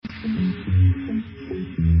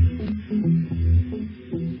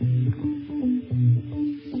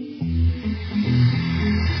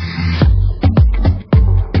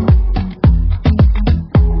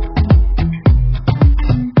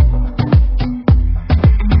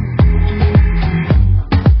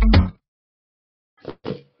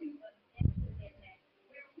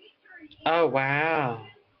Oh, wow.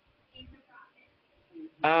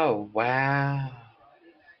 Oh, wow.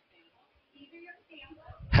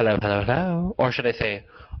 Hello, hello, hello. Or should I say,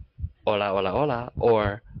 hola, hola, hola.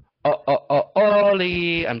 Or,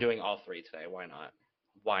 oli. I'm doing all three today. Why not?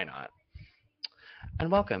 Why not? And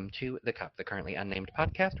welcome to The Cup, the currently unnamed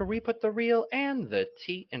podcast where we put the real and the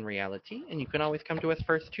tea in reality. And you can always come to us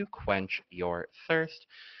first to quench your thirst.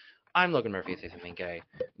 I'm Logan Murphy, say something gay.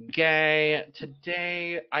 Gay.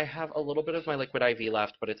 Today, I have a little bit of my liquid IV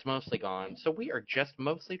left, but it's mostly gone. So we are just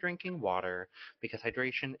mostly drinking water because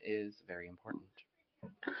hydration is very important.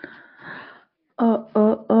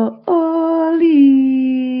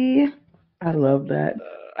 Ollie. I love that.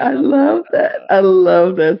 I I love love that. that. I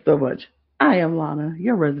love that so much. I am Lana,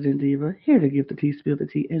 your resident diva, here to give the tea, spill the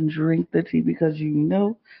tea, and drink the tea because you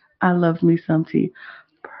know I love me some tea.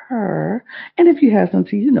 Purr. And if you have some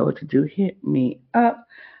tea, you know what to do. Hit me up.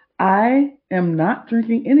 I am not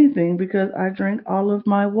drinking anything because I drank all of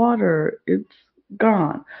my water. It's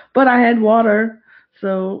gone. But I had water,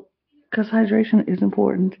 so because hydration is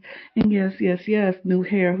important. And yes, yes, yes, new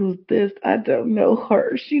hair. Who's this? I don't know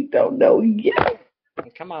her. She don't know yet.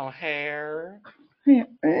 Come on, hair.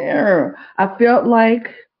 I felt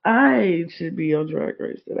like I should be on Drag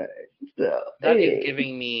Race today. So, That is hey.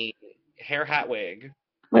 giving me hair hat wig.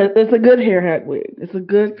 But it's a good hair hat wig. It's a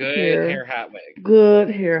Good hair hat wig. good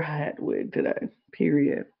hair hat wig today.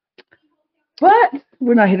 Period. But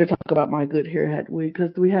we're not here to talk about my good hair hat wig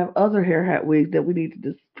because we have other hair hat wigs that we need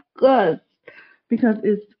to discuss because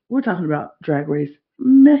it's we're talking about Drag Race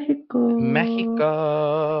Mexico.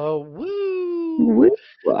 Mexico. Woo! Woo.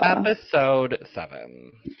 Episode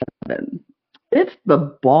 7. It's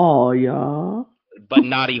the ball, y'all. But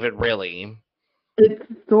not even really. It's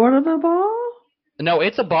sort of the ball. No,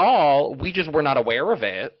 it's a ball. We just were not aware of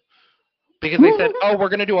it. Because they said, oh, we're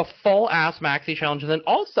going to do a full ass maxi challenge and then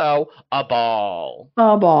also a ball.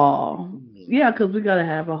 A ball. Yeah, because we got to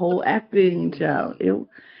have a whole acting challenge.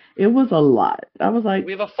 It was a lot. I was like,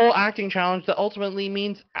 We have a full acting challenge that ultimately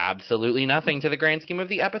means absolutely nothing to the grand scheme of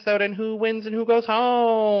the episode and who wins and who goes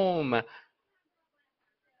home.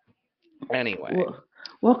 Anyway,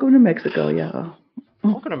 welcome to Mexico, y'all.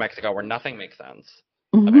 welcome to Mexico where nothing makes sense,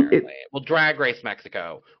 Mhm. apparently. Well, Drag Race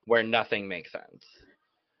Mexico where nothing makes sense.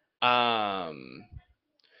 Um,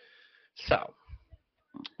 so,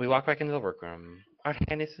 we walk back into the workroom. Our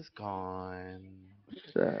Highness is gone.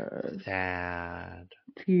 Sad. Sad.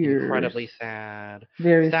 Tears. Incredibly sad.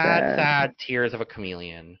 Very Sad, sad. sad tears of a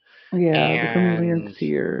chameleon. Yeah, the chameleon's And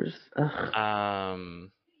tears. Ugh.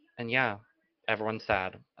 um and yeah, everyone's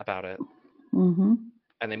sad about it. Mhm.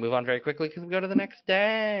 And they move on very quickly because we go to the next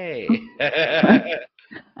day.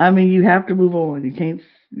 I mean, you have to move on. You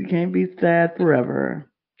can't be sad forever.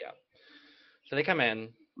 Yeah. So they come in,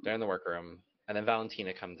 they're in the workroom, and then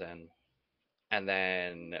Valentina comes in, and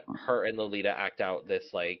then her and Lolita act out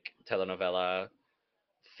this like telenovela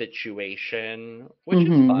situation, which is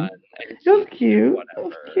fun Mhm. and It was cute and cute. It was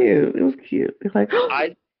whatever. cute. It was cute. It's like,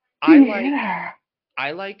 I I he hit like her.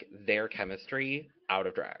 I like their chemistry out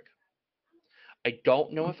of drag. I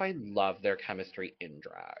don't know if I love their chemistry in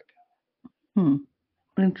drag. Hmm. And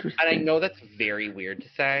I Interesting. know that's very weird to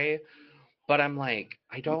say, but I'm like,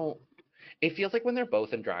 I don't. It feels like when they're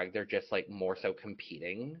both in drag, they're just like more so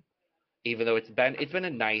competing. Even though it's been a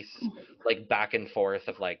nice like back and forth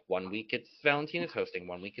of like 1 week it's Valentina's hosting,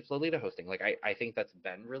 1 week it's Lolita hosting. Like I think that's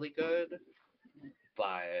been really good,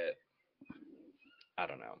 but I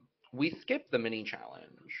don't know. We skipped the mini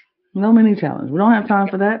challenge. No mini challenge. We don't have time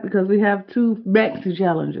for that because we have two maxi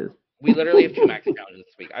challenges. We literally have two maxi challenges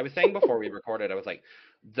this week. I was saying before we recorded, I was like,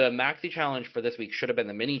 the maxi challenge for this week should have been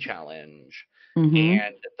the mini challenge, Mhm.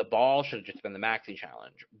 and the ball should have just been the maxi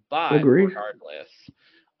challenge. But Agree. regardless,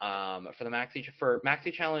 for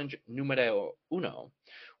maxi challenge numero uno,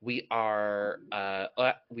 we are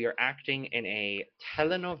acting in a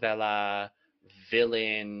telenovela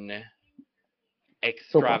villain Sopa. Yeah.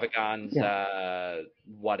 extravaganza,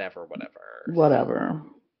 whatever, whatever. Whatever.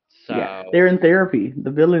 Yeah. So They're in therapy.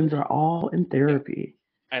 The villains are all in yeah, therapy.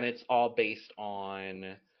 and it's all based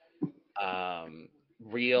on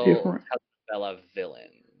real Different. telenovela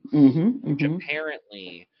villains, Mhm. which Mhm.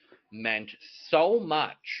 apparently meant so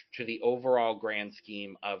much to the overall grand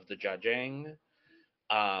scheme of the judging.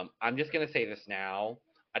 I'm just gonna say this now.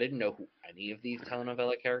 I didn't know who any of these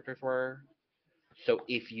telenovela characters were. So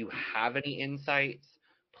if you have any insights,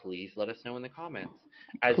 please let us know in the comments.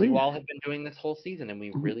 As you Please. all have been doing this whole season, and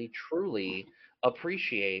we Mhm. really truly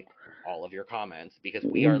appreciate all of your comments because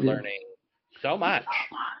we We are do. learning so much,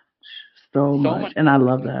 So so much. much And I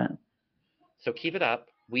love that. so keep it up.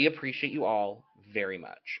 We appreciate you all very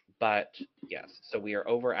much. But yes, so we are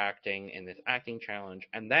overacting in this acting challenge,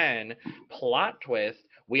 and then plot twist,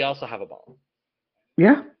 we also have a ball.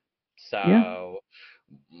 Yeah. So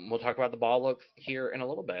we'll talk about the ball looks here in a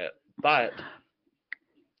little bit, but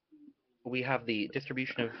we have the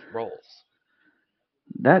distribution of roles.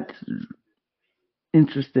 That's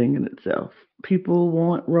interesting in itself. People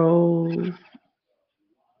want roles.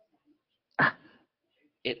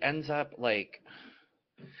 It ends up like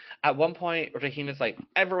at one point Rahina's like,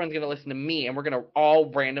 everyone's gonna listen to me and we're gonna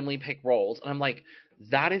all randomly pick roles, and I'm like,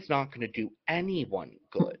 that is not gonna do anyone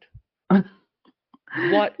good.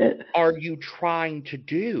 What are you trying to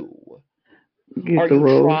do? Get Are the you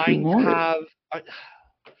roles you trying to wanted.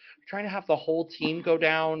 have the whole team go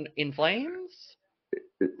down in flames?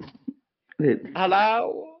 It,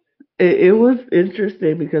 Hello? it was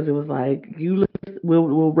interesting because it was like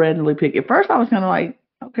we'll randomly pick. At first, I was kind of like,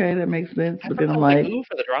 okay, that makes sense, At but first then I I'm was like, like, ooh,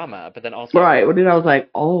 for the drama, but then also right. But then I was like,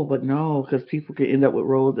 oh, but no, because people can end up with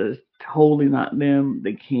roles that is totally not them.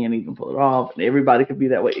 They can't even pull it off, and everybody could be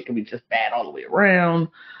that way. It can be just bad all the way around.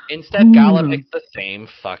 instead Gala picks the same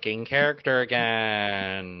fucking character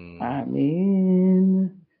again. I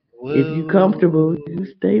mean, Woo. if you're comfortable, you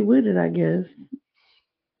stay with it, I guess.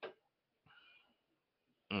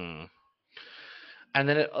 And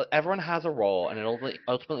then everyone has a role, and it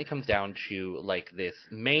ultimately comes down to like this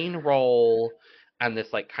main role and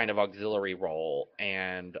this like kind of auxiliary role.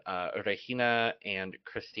 And Regina and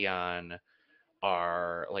Christian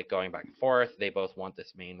are like going back and forth. They both want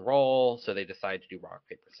this main role, so they decide to do rock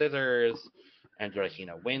paper scissors. And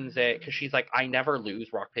Regina wins it because she's like, I never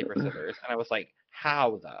lose rock paper scissors. And I was like,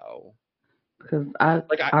 how though? Because I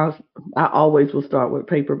always will start with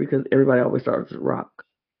paper because everybody always starts with rock.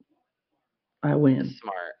 I win.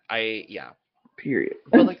 Smart. Yeah. Period.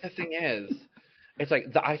 But like the thing is, it's like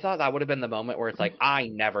I thought that would have been the moment where it's like, I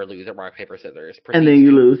never lose at rock paper scissors, and then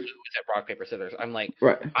you lose at rock paper scissors. I'm like,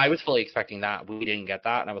 right. I was fully expecting that. We didn't get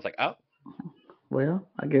that, and I was like, oh, well,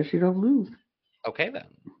 I guess you don't lose. Okay then,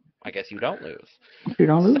 I guess you don't lose. You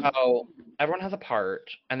don't lose. So everyone has a part,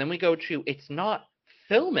 and then we go to it's not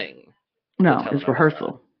filming. No, it's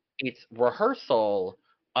rehearsal. It's rehearsal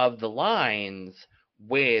of the lines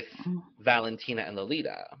with Valentina and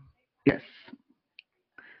Lolita. Yes.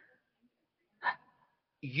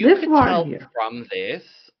 You could tell from this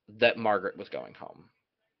that Margaret was going home.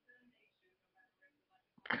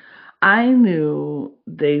 I knew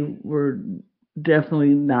they were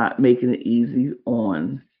definitely not making it easy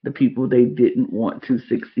on the people they didn't want to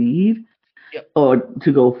succeed or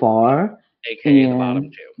to go far. AKA the bottom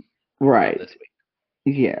two. Right. This week.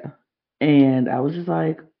 Yeah. And I was just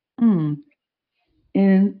like,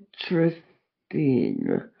 interesting.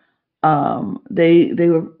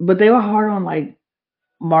 They were hard on like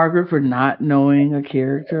Margaret for not knowing a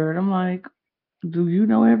character, and I'm like, do you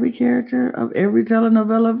know every character of every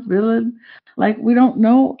telenovela villain? Like, we don't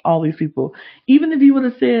know all these people. Even if you would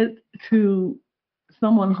have said to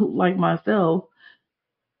someone who, like myself,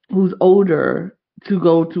 who's older, to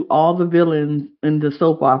go to all the villains in the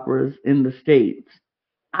soap operas in the States,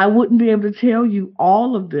 I wouldn't be able to tell you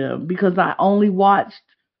all of them because I only watched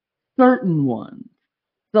certain ones.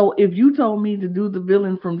 So if you told me to do the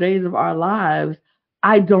villain from Days of Our Lives,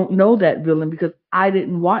 I don't know that villain because I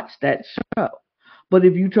didn't watch that show. But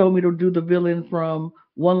if you told me to do the villain from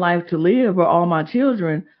One Life to Live or All My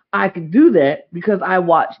Children, I could do that because I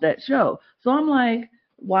watched that show. So I'm like,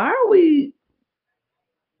 why are we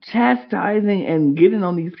chastising and getting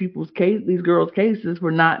on these girls' cases for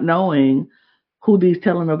not knowing who these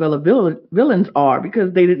telenovela villains are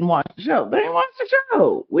because they didn't watch the show. They didn't watch the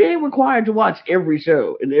show. We ain't required to watch every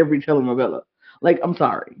show and every telenovela. Like, I'm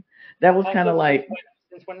sorry. That was kind of like...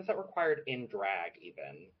 Since when is that required in drag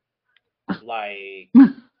even? Like,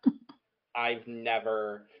 I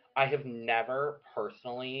have never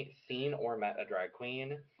personally seen or met a drag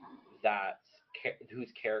queen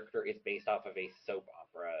whose character is based off of a soap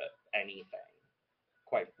opera anything.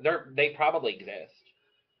 They probably exist.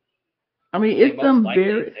 I mean, it's some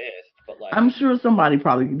very... exist, but like, I'm sure somebody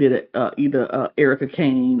probably did it, either Erica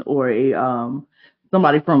Kane or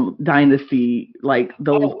somebody from Dynasty, like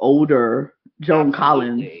those older Joan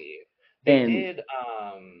Collins. They did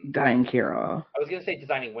Diane Cara. I was gonna say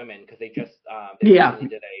Designing Women because they just did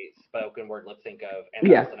a spoken word lip sync of and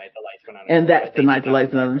that's the night the lights went on. And that's the night the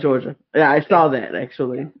lights went on in Georgia. Yeah, I saw that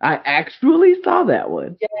actually. Yeah. I actually saw that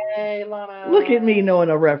one. Yay, Lana! Look at me knowing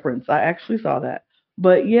a reference. I actually saw that.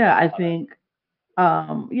 But yeah, I think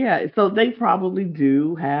so they probably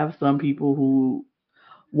do have some people who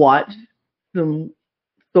watch some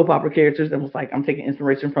soap opera characters and was like, I'm taking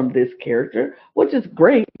inspiration from this character, which is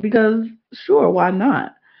great because sure, why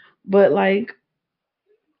not? But like,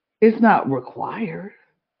 It's not required.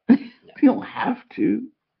 No, You don't have to.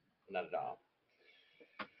 not at all.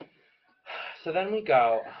 So then we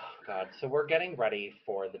go, oh God, so we're getting ready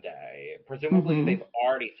for the day. Presumably Hmm. they've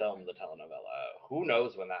already filmed the telenovela. Who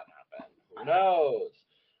knows when that happened? Who knows?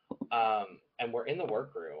 And we're in the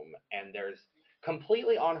workroom, and there's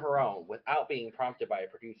completely on her own, without being prompted by a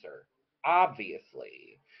producer.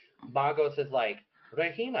 Obviously, Magos is like,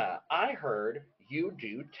 Regina, I heard you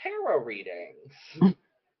do tarot readings.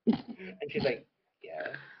 And she's like, yes.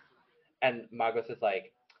 And Magos is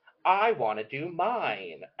like, I want to do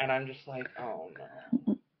mine. And I'm just like, oh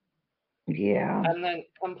no. Yeah. And then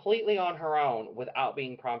completely on her own, without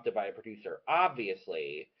being prompted by a producer,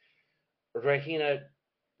 obviously, Regina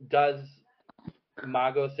does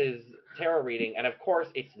Magos's tarot reading, and of course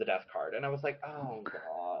it's the death card. And I was like, oh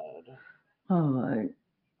God. I was like,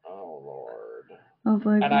 Oh Lord. I was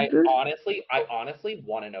like, And this. I honestly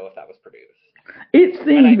want to know if that was produced. It And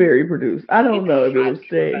seemed very produced. I it don't know if it had was to have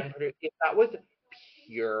staged. been produced. If that was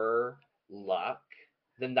pure luck,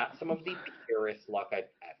 then that's some of the purest luck I've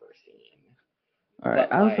ever seen. All right.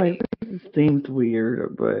 But I was like, like, this seems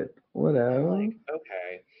weird, but I'm whatever. like,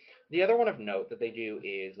 okay. The other one of note that they do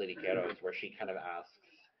is Lady Keros, where she kind of asks,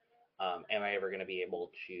 am I ever going to be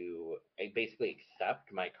able to basically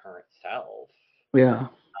accept my current self? Yeah.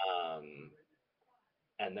 Um,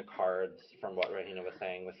 and the cards, from what Rahina was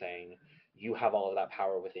saying, you have all of that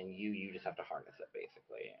power within you. You just have to harness it,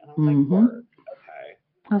 basically. And I was like, Hmm. word, okay.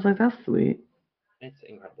 I was like, that's sweet. It's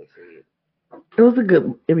incredibly sweet. It was a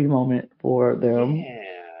good Emmy moment for them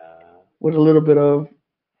Yeah. with a little bit of,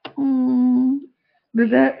 mm, did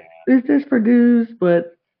that, Yeah. is this produced,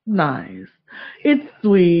 but nice. It's Yeah.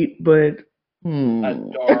 sweet, but, hmm.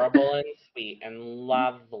 Adorable and sweet and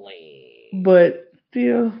lovely. But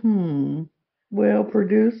still, well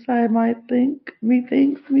produced, I might think,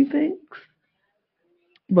 methinks,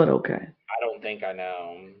 but okay. I don't think I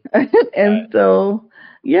know. And But so,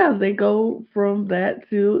 yeah, they go from that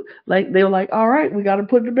to like they were like, all right, we got to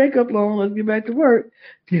put the makeup on. Let's get back to work.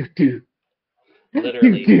 Do do do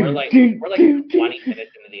literally, do do we're like do do. 20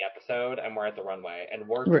 minutes into the episode and we're at the runway, and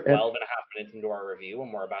we're We're at, 12 and a half minutes into our review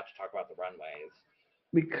and we're about to talk about the runways.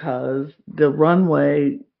 because the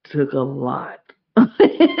runway took a lot.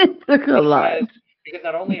 It took a lot. Because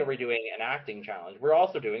not only are we doing an acting challenge, we're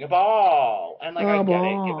also doing a ball. And like, I Oh, get it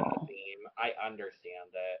given the ball. theme. I understand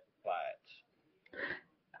it, but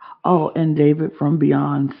Oh, and David from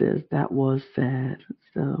Beyond says that was sad.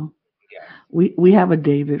 So yes. we have a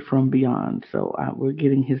David from Beyond, so we're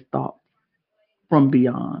getting his thoughts from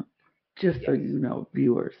Beyond, just so Yes. you know,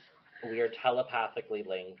 viewers. We are telepathically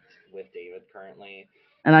linked with David currently.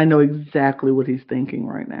 And I know exactly what he's thinking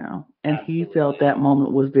right now. And he felt Absolutely. that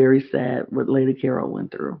moment was very sad what Lady Carol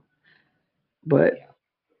went through. But Yeah.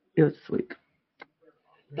 it was sweet.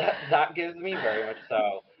 That gives me very much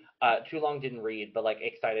so. Too long didn't read, but like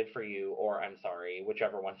excited for you or I'm sorry,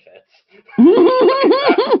 whichever one fits. That's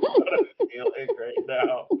what I'm feeling right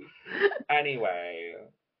now. Anyway,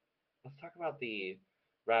 let's talk about the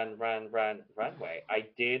runway. I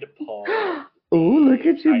did pull Ooh, the. look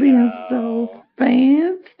at you I being so know.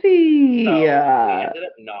 fancy. So Yeah.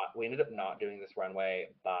 we ended up not doing this runway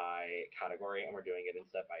by category, and we're doing it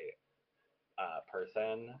instead by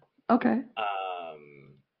person. Okay.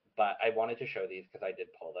 But I wanted to show these because I did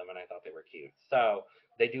pull them and I thought they were cute. So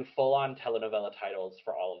they do full on telenovela titles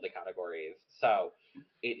for all of the categories. So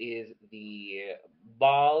it is the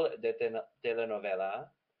Bal de Telenovela.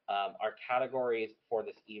 Our categories for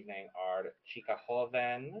this evening are Chica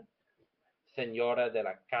Joven, Señora de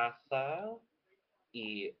la Casa,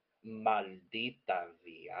 y Maldita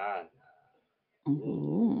Viana.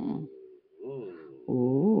 Ooh, Ooh. ooh, Ooh.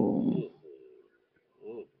 ooh,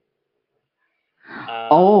 ooh.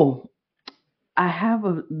 Oh, I have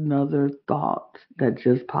another thought that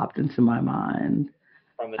just popped into my mind.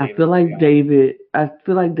 From the I David feel from like Beyond.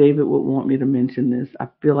 David would want me to mention this. I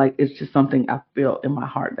feel like it's just something I feel in my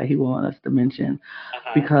heart that he wants us to mention Uh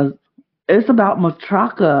huh. because it's about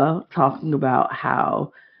Matraka talking about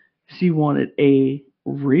how she wanted a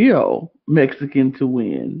real Mexican to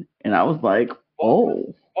win. And I was like,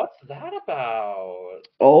 oh, What's that about?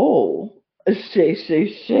 oh, I'm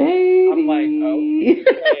like, shady.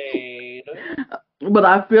 okay, Shade. But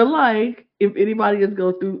I feel like if anybody is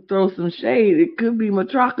going to throw some shade, it could be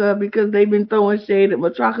Matraka because they've been throwing shade at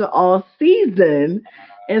Matraka all season.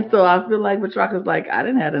 And so I feel like Matraka's like, I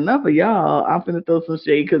didn't have enough of y'all. I'm finna throw some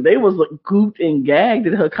shade because they was like, gooped and gagged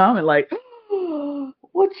at her comment like,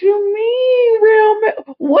 what you mean,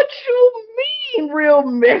 what you mean, real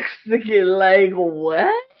Mexican? Like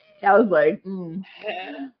what? I was like,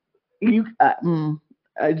 you,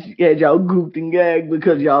 She had y'all gooped and gagged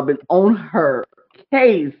because y'all been on her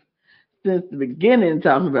case since the beginning,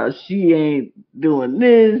 talking about she ain't doing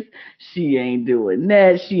this, she ain't doing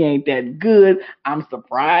that, she ain't that good. I'm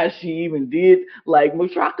surprised she even did. Like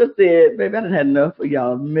Mushaka said, baby, I done had enough of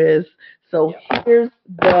y'all mess. So here's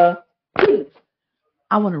the piece.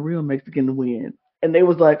 I want a real Mexican to win. And they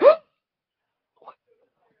was like,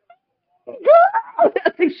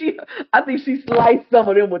 I think she sliced some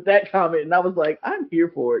of them with that comment, and I was like, I'm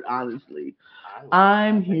here for it, honestly.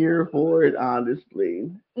 I'm here for it,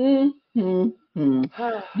 honestly. Mm-hmm.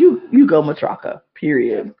 You go Matraka.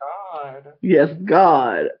 Period. Yes,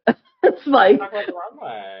 God. It's like Talk about the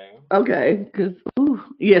runway. okay, because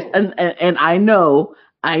yes, and I know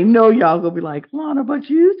y'all gonna be like, Lana, but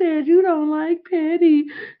you said you don't like Petty.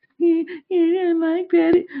 You didn't like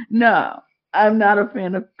Petty. No, I'm not a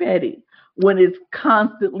fan of Petty when it's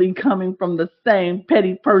constantly coming from the same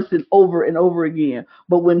petty person over and over again.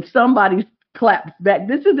 But when somebody claps back,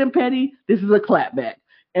 this isn't petty, this is a clap back.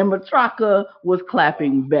 And Matraka was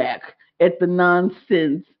clapping back at the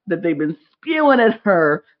nonsense that they've been spewing at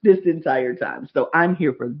her this entire time. So I'm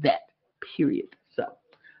here for that, period. So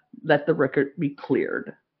let the record be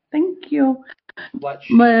cleared. Thank you. What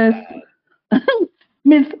she said.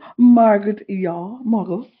 Miss Margaret, y'all.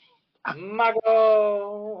 Margot.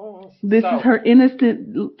 Muggles. This is her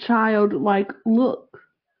innocent, childlike look.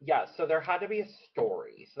 Yeah, so there had to be a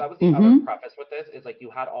story. So that was the other preface with this, is like you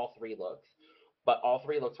had all three looks, but all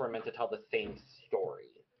three looks were meant to tell the same story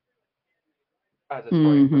as a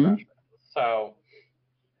story of progression. So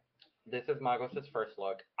this is Magos' first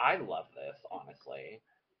look. I love this, honestly.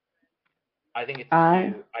 I think it's cute.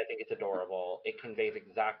 I think it's adorable. It conveys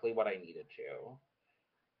exactly what I needed to.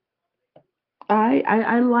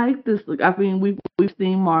 I like this look. I mean, we've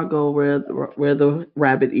seen Margot wear the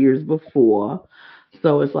rabbit ears before,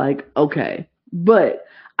 so it's like okay. But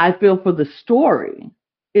I feel for the story,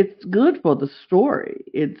 it's good for the story.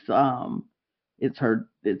 It's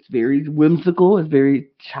very whimsical. It's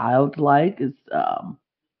very childlike.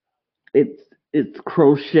 It's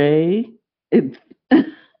crochet. It's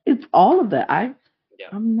it's all of that. I'm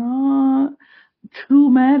not too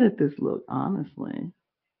mad at this look, honestly.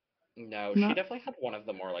 No, she definitely had one of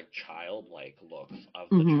the more like childlike looks of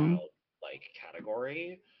the childlike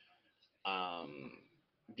category.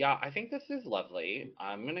 Yeah, I think this is lovely.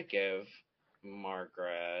 I'm gonna give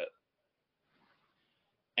Margaret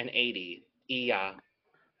an 80. Yeah.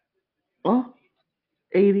 Oh,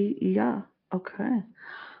 80, yeah. Okay.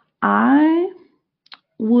 I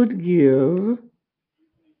would give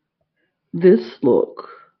this look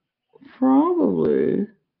probably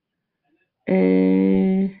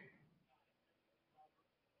a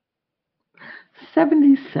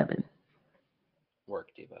 77. Work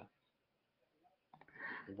diva.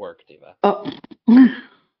 Work diva. Oh.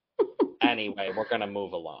 Anyway, we're gonna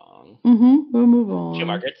move along. We'll move on. To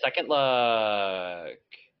Margaret's second look.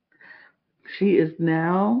 She is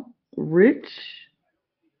now rich,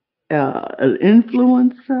 an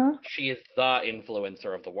influencer. She is the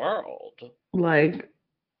influencer of the world. Like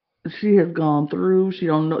she has gone through. She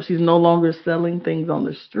don't know. She's no longer selling things on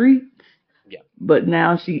the street. Yeah. But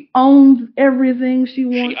now she owns everything she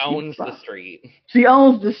wants. She owns the street. She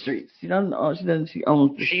owns the streets. She doesn't. She doesn't. She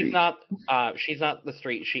owns the street. She's not the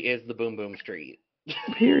street. She is the boom boom street.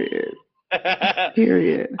 Period.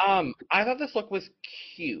 Period. I thought this look was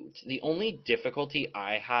cute. The only difficulty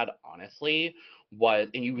I had, honestly, was,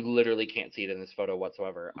 and you literally can't see it in this photo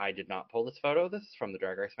whatsoever. I did not pull this photo. This is from the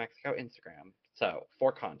Drag Race Mexico Instagram. So,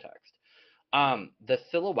 for context, the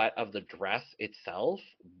silhouette of the dress itself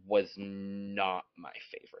was not my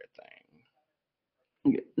favorite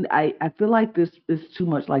thing. I feel like this is too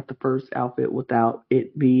much like the first outfit without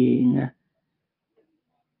it being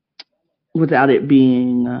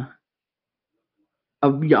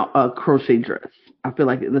a crochet dress. I feel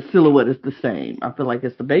like the silhouette is the same. I feel like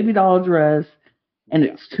it's the baby doll dress, and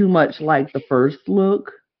it's too much like the first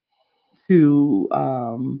look to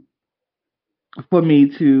for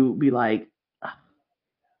me to be like,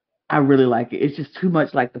 I really like it. It's just too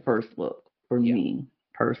much like the first look for me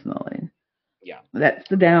personally. Yeah. That's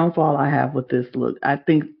the downfall I have with this look. I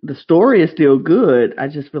think the story is still good. I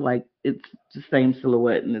just feel like it's the same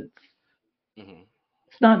silhouette and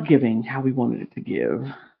it's not giving how we wanted it to give.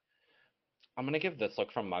 I'm going to give this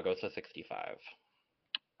look from Magos a 65.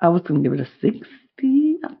 I was going to give it a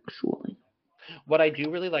 60, actually. What I do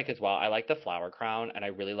really like as well, I like the flower crown, and I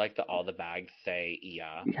really like that all the bags say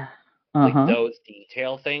Iya. Yeah. Like, those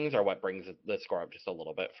detail things are what brings the score up just a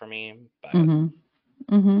little bit for me. But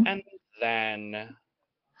And then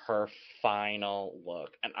her final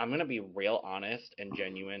look, and I'm going to be real honest and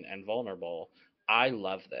genuine and vulnerable. I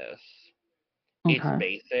love this. It's Okay.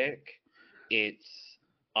 basic. It's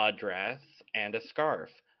a dress and a scarf.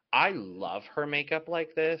 I love her makeup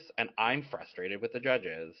like this, and I'm frustrated with the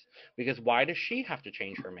judges because why does she have to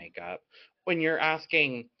change her makeup when you're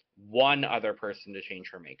asking one other person to change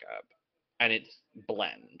her makeup? And it's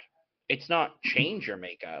blend. It's not change your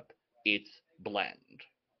makeup, it's blend.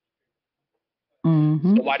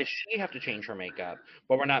 So Mm-hmm. why does she have to change her makeup?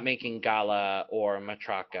 But we're not making Gala or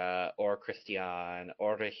Matraka or Christian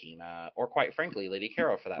or Regina or quite frankly Lady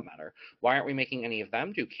Carol for that matter. Why aren't we making any of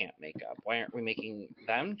them do camp makeup? Why aren't we making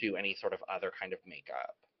them do any sort of other kind of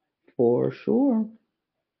makeup? For sure.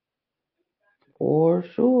 For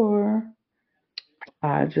sure.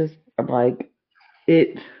 I just like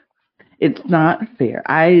it. It's not fair.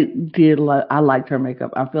 I liked her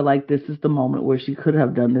makeup. I feel like this is the moment where she could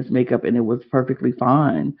have done this makeup and it was perfectly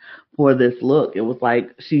fine for this look. It was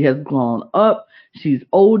like she has grown up. She's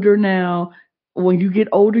older now. When you get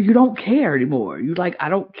older, you don't care anymore. You like, I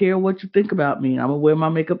don't care what you think about me. I'm gonna wear my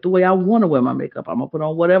makeup the way I want to wear my makeup. I'm gonna put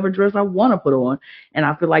on whatever dress I want to put on. And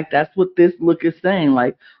I feel like that's what this look is saying.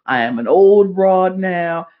 Like, I am an old broad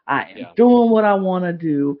now. I am Yeah. doing what I want to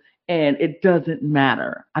do and it doesn't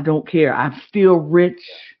matter. I don't care. I'm still rich.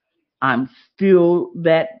 I'm still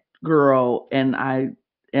that girl, and I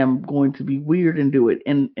am going to be weird and do it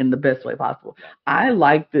in the best way possible. Yeah. I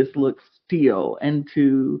like this look still, and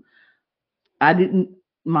I didn't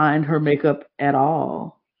mind her makeup at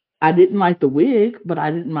all. I didn't like the wig, but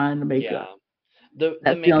I didn't mind the Yeah. makeup. The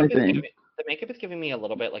That's the makeup only is thing. giving the makeup is giving me a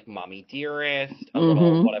little bit like Mommy Dearest, a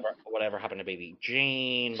little Hmm. whatever happened to Baby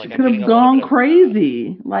Jane. She Like I'm could getting have a little gone bit of that.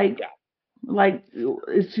 crazy, Yeah. like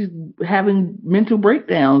she's having mental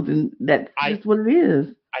breakdowns, and that's I just what it is.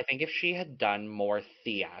 I think if she had done more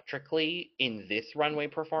theatrically in this runway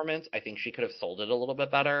performance, I think she could have sold it a little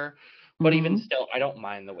bit better. But even Hmm. still, I don't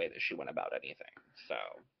mind the way that she went about anything. So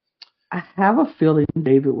I have a feeling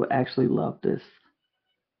David would actually love this.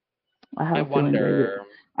 I have I a feeling David. wonder.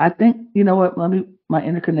 I think you know what? Let me my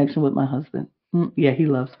interconnection with my husband. Yeah, he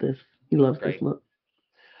loves this. He loves this Great. look.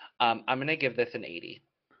 I'm gonna give this an 80.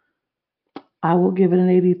 I will give it an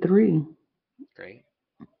 83. Great.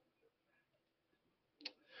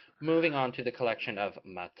 Moving on to the collection of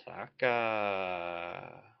Mataka.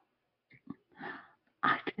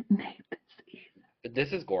 I didn't hate this either.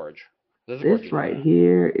 This is gorge. This is a This gorgeous right dress.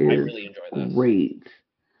 here I is really enjoy this. great.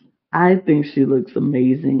 I think she looks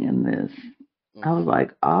amazing in this. I was Hmm.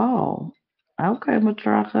 like, oh, okay,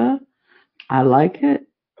 Matraka. I like it.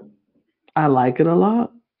 I like it a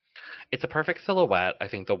lot. It's a perfect silhouette. I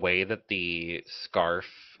think the way that the scarf,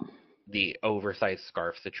 the oversized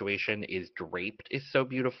scarf situation is draped is so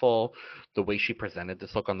beautiful. The way she presented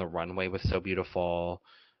this look on the runway was so beautiful.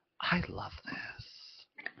 I love this.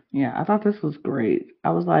 Yeah, I thought this was great.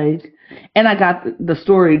 I was like, and I got the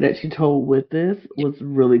story that she told with this Yeah. was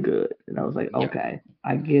really good. And I was like, Yeah. okay,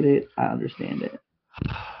 I get it. I understand it.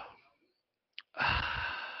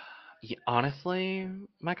 Yeah, honestly,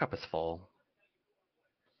 my cup is full,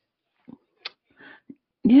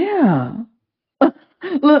 Yeah.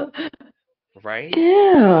 Look, right?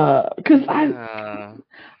 yeah, because Yeah, I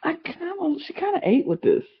kind of, she kind of ate with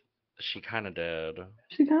this. she kind of did.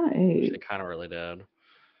 She kind of She ate. kind of really did.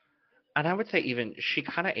 And I would say even she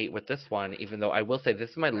kind of ate with this one, even though I will say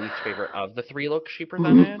this is my least favorite of the three looks she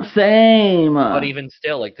presented. Same. But even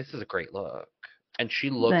still, like this is a great look, and she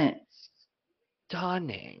looks Same.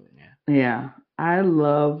 stunning. Yeah, I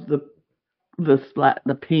love the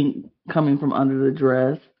pink coming from under the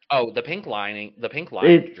dress. Oh, the pink lining, the pink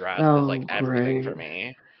lined It's dress is like so everything for great.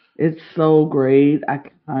 me. It's so great. I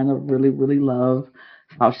kind of really, really love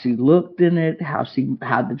how she looked in it, how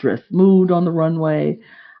the dress moved on the runway.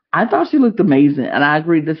 I thought she looked amazing, and I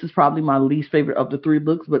agree. This is probably my least favorite of the three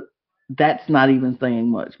looks, but that's not even saying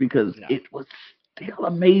much because No, it was still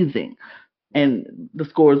amazing, yeah, and the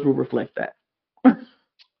scores will reflect that.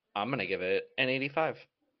 I'm gonna give it an 85.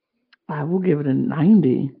 I will give it a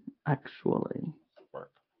 90, actually.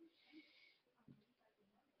 Work.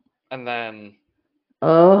 And then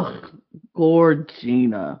Ugh,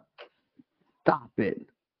 Gorgina. Stop it.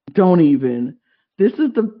 Don't even. This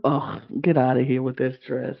is the. Ugh, get out of here with this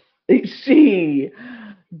dress. She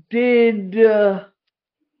did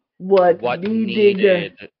what what needed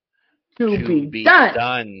needed to to be be done.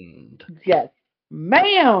 done? Yes,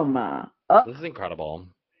 ma'am. This is incredible.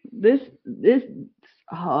 This.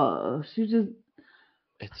 She just.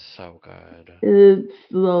 It's so good. It's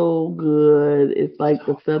so good. It's like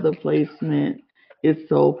the So feather fucking placement. It's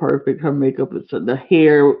so perfect. Her makeup is the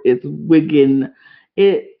hair is wigging.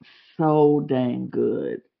 It's so dang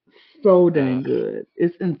good. So good. dang good.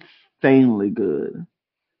 It's insanely good.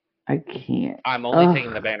 I can't. I'm only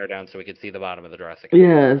taking the banner down so we can see the bottom of the dress again.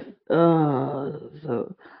 Yes.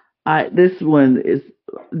 So this one is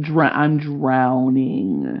I'm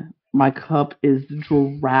drowning. My cup is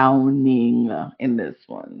drowning in this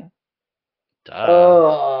one. Duh.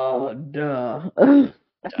 Oh, duh.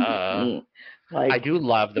 Duh. I Like, do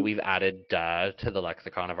love that we've added duh to the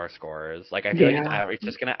lexicon of our scores. Like, I feel like yeah, it's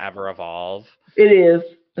just gonna ever evolve. it is.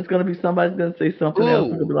 It's gonna be somebody's gonna say something else.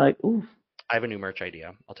 It's gonna Ooh, be like, oof. I have a new merch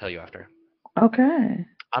idea. I'll tell you after. Okay.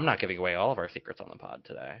 I'm not giving away all of our secrets on the pod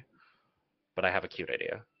today, but I have a cute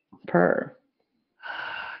idea. Per.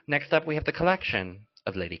 Next up, we have the collection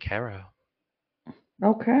of Lady Caro.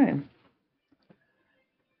 Okay.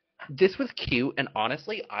 This was cute, and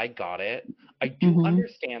honestly, I got it. I do Mhm.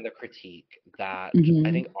 understand the critique that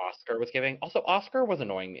I Mhm. think Oscar was giving. Also, Oscar was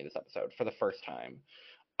annoying me this episode for the first time.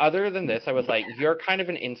 Other than this, I was like, you're kind of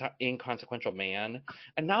an inconsequential man.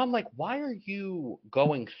 And now I'm like, why are you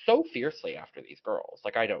going so fiercely after these girls?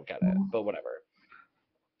 Like, I don't get it, but whatever.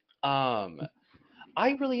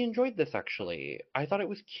 I really enjoyed this actually. I thought it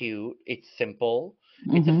was cute. It's simple.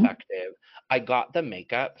 It's Mhm. effective. I got the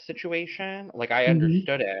makeup situation. Like I Mhm.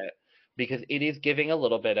 understood it because it is giving a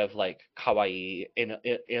little bit of like kawaii in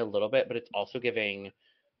a little bit, but it's also giving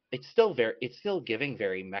it's still giving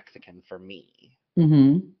very Mexican for me.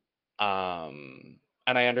 Mhm.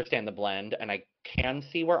 And I understand the blend and I can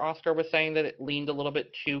see where Oscar was saying that it leaned a little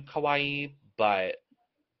bit too kawaii, but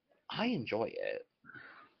I enjoy it.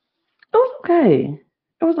 It was okay.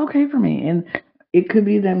 It was okay for me, and it could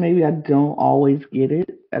be that maybe I don't always get it.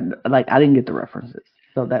 Like I didn't get the references,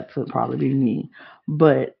 so that's would probably be me.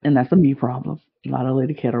 But and that's a me problem, not a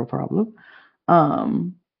Lady Kettle problem.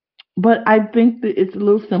 Um, but I think that it's a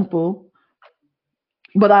little simple.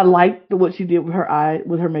 But I liked what she did with her eye,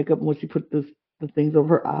 with her makeup, when she put the things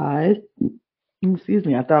over her eyes. Excuse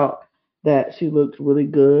me. I thought that she looked really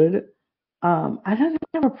good. I didn't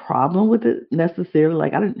have a problem with it necessarily.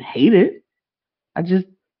 Like I didn't hate it. I just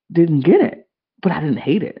didn't get it, but I didn't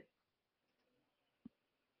hate it.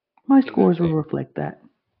 My scores will Exactly. reflect that.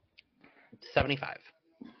 75.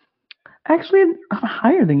 Actually, I'm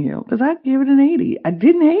higher than you because I gave it an 80. I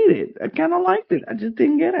didn't hate it. I kind of liked it. I just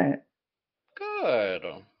didn't get it.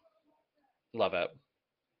 Good. Love it.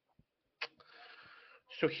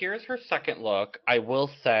 So here's her second look. I will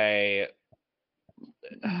say,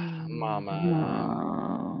 Mama,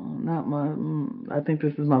 No, not my. I think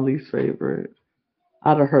this is my least favorite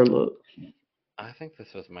out of her looks. I think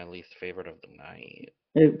this was my least favorite of the night.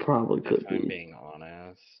 It probably If could I'm be. being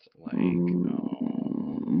honest. Like,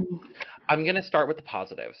 no. Mm, I'm going to start with the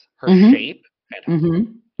positives. Her mhm. shape, fantastic,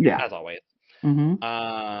 Mhm. Yeah. as always. Mhm.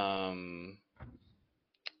 Um,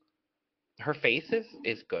 her face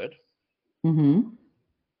is good. Mhm.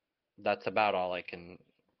 That's about all I can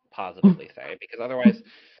positively say because otherwise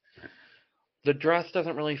the dress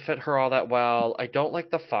doesn't really fit her all that well. I don't like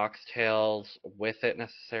the foxtails with it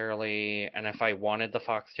necessarily, and if I wanted the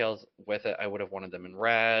foxtails with it, I would have wanted them in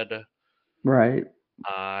red. Right.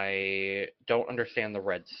 I don't understand the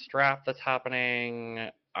red strap that's happening.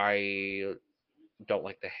 I don't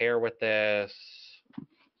like the hair with this.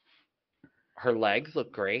 Her legs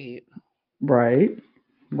look great, Right.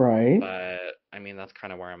 Right. but I mean that's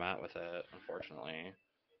kind of where I'm at with it, unfortunately.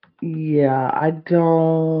 Yeah, I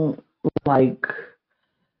don't like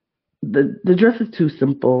the dress is too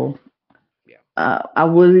simple. Yeah. I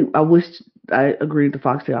wish I agreed with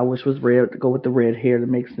Foxy. I wish was red to go with the red hair to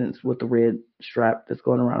make sense with the red strap that's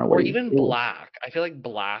going around her Or waist. even black. I feel like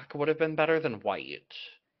black would have been better than white.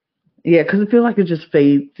 Yeah, because I feel like it just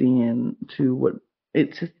fades in to what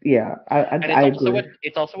it's just. Yeah, And I agree.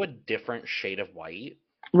 it's also a different shade of white.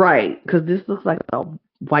 Right, because this looks like a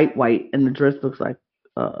white, and the dress looks like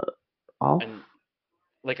uh off. And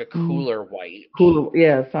like a Mm, cooler white. cool,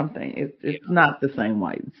 yeah, something. Yeah. It's not the same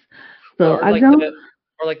whites. So Or I like don't.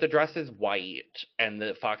 the dress is white and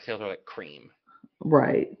the foxtails are like cream.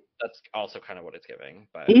 Right. That's also kind of what it's giving,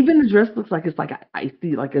 but Even the dress looks like it's like a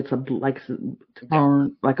icy, like it's a yeah,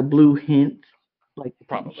 tone, like a blue hint, like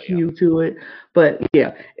probably yeah. hue to it. But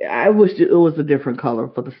yeah, I wish it was a different color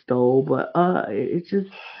for the stole, but it just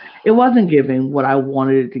it wasn't giving what I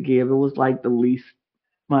wanted it to give. It was like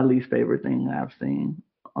my least favorite thing I've seen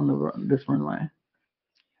on this runway.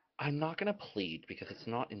 I'm not gonna plead because it's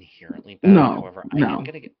not inherently bad. No, However, no.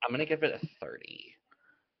 I'm gonna give it a 30.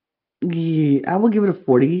 Yeah, I would give it a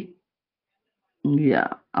 40. Yeah,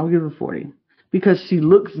 I would give it a 40 because she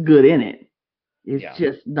looks good in it. It's Yeah,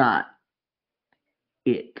 just not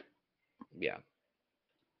it. yeah.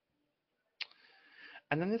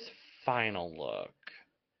 And then this final look.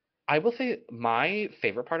 I will say my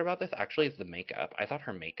favorite part about this actually is the makeup. I thought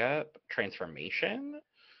her makeup transformation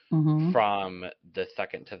Mhm. from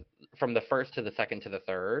the first to the second to the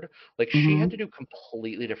third. Like she had Mhm. to do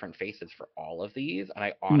completely different faces for all of these, and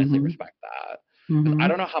I honestly Mhm. respect that. Because I Mhm.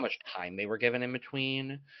 don't know how much time they were given in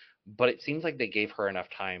between, but it seems like they gave her enough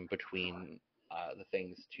time between the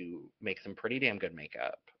things to make some pretty damn good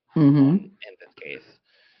makeup on Mhm. in this case.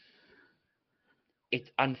 It's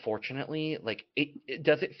unfortunately like it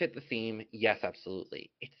does it fit the theme? Yes,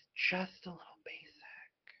 absolutely. It's just a little basic.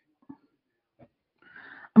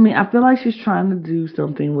 I mean, I feel like she's trying to do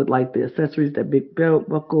something with like the accessories, that big belt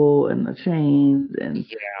buckle and the chains and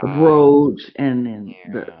the Yeah, brooch and then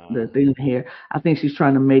the yeah. thing here. I think she's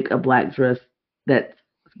trying to make a black dress that's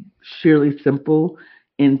sheerly simple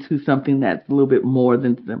into something that's a little bit more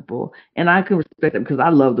than simple. And I can respect it because I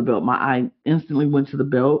love the belt. My eye instantly went to the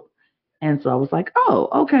belt. And so I was like, oh,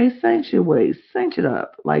 okay, cinch your waist, cinch it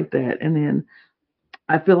up like that. And then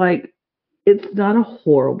I feel like it's not a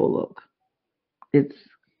horrible look. It's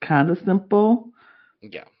kind of simple,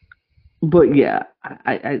 Yeah. but yeah,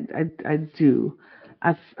 I do.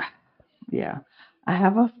 I yeah, I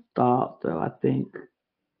have a thought though. I think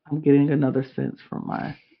I'm getting another sense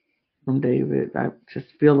from David. I just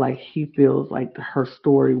feel like he feels like her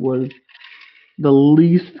story was the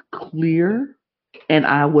least clear, and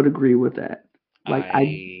I would agree with that. Like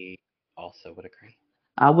I also would agree.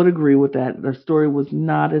 I would agree with that. The story was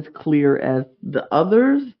not as clear as the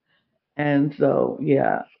others, and so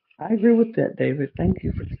yeah, I agree with that, David. Thank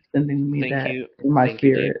you for sending me Thank that you. in my Thank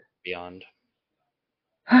you, Dave spirit. Beyond.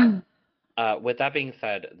 With that being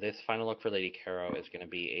said, this final look for Lady Caro is going to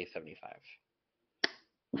be a 75.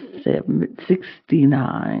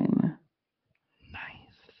 69.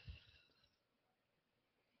 Nice.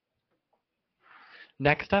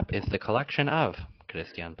 Next up is the collection of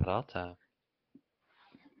Christian Peralta.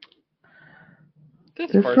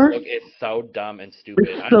 This This first first, look is so dumb and stupid.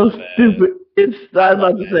 it's I so love it. stupid. It's I I was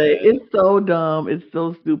love about to say it. it's so dumb. It's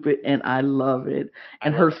so stupid, and I love it. I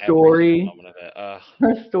And love every single moment of it.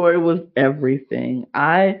 her story was everything.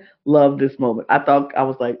 I love this moment. I thought I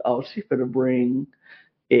was like, oh, she's gonna bring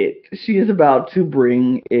it. She is about to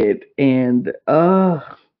bring it, and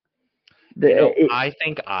You know, it. I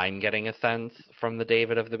think I'm getting a sense from the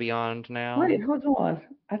David of the Beyond now. Wait, hold on.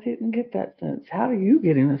 I didn't get that sense. How do you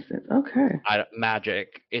get in a sense? Okay.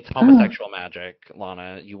 Magic. It's homosexual magic,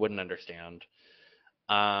 Lana. You wouldn't understand.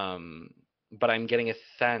 Um, but I'm getting a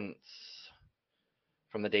sense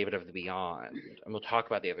from the David of the Beyond, and we'll talk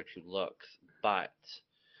about the other two looks, but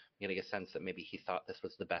I'm getting a sense that maybe he thought this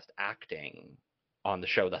was the best acting on the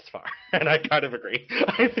show thus far. And I kind of agree.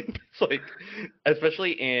 I think it's like,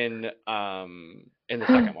 especially in the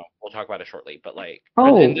second one. We'll talk about it shortly, but like or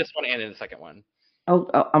in Oh, this one and in the second one.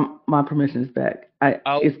 my permission is back.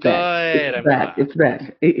 Oh, It's back. It's good. I'm back. glad. It's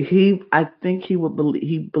back. I think he would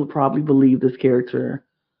believe. Probably believe this character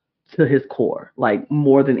to his core, like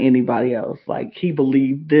more than anybody else. Like he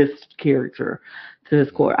believed this character to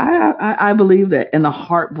his core. I believe that, and the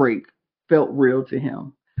heartbreak felt real to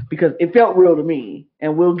him because it felt real to me.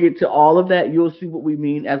 And we'll get to all of that. You'll see what we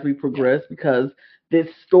mean as we Yeah. progress because this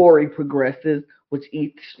story progresses with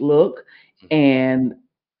each look, Mm-hmm. and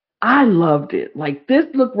I loved it. Like this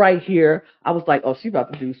look right here, I was like, oh, she's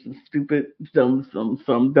about to do some stupid, some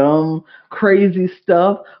dumb, crazy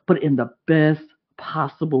stuff, but in the best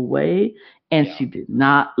possible way. And Yeah. she did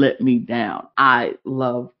not let me down. I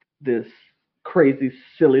love this crazy,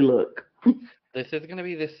 silly look. This is gonna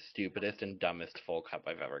be the stupidest and dumbest full cup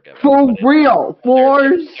I've ever given. For But real, for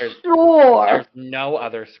there's sure. no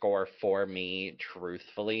other score for me,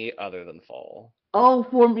 truthfully, other than full. Oh,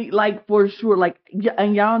 for me, like for sure, like yeah,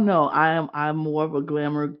 and y'all know I'm more of a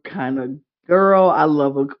glamour kind of girl. I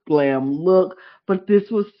love a glam look, but this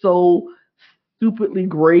was so stupidly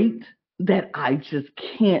great that I just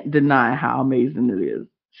can't deny how amazing it is.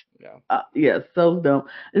 Yeah. Yeah, so dumb.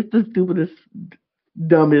 It's the stupidest,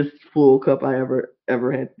 dumbest full cup I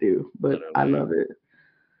ever had to do, but I Literally. love it.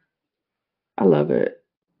 I love it.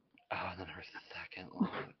 Oh, and then her second look.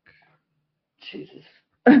 Jesus.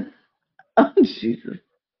 Oh, Jesus.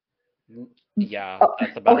 Yeah,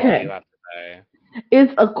 that's about all you Okay. have to say.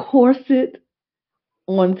 It's a corset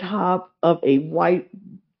on top of a white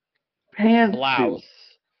pantsuit. Blouse.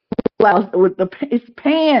 Blouse with it's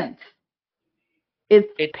pants. It's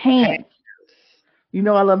It's pants. pants. You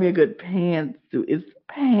know I love me a good pantsuit. It's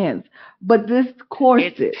pants. But this It's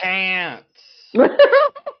corset. pants.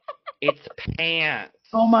 It's pants.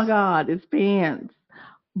 Oh my God, it's pants.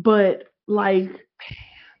 But It's like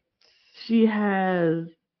pants. she has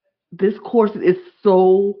this corset is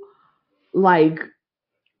so like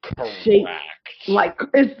shaped Correct. like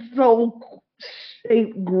it's so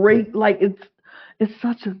shaped great. Like it's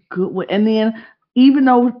such a good one. And then even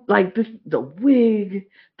though like this, the wig,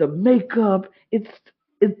 the makeup, it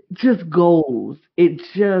just goes. It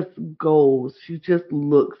just goes. She just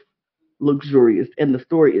looks luxurious, and the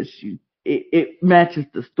story is it matches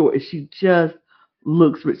the story. She just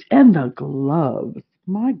looks rich, and the gloves.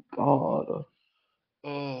 My God.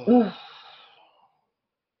 Oh, Ugh,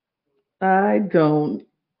 I don't.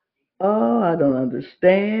 Oh, I don't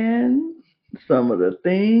understand some of the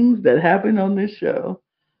things that happen on this show.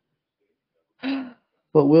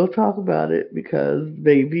 But we'll talk about it because,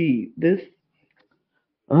 baby, this,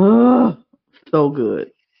 oh, so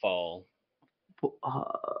good. fall.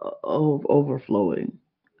 Overflowing.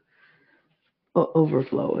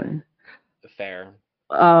 Overflowing. Fair.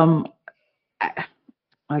 Um, I,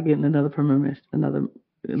 I get another premonition,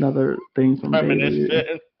 another thing from David.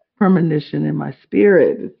 Premonition. Premonition in my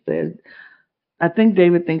spirit. It says, I think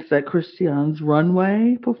David thinks that Christian's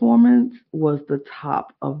runway performance was the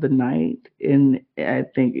top of the night, and I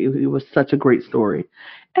think it was such a great story.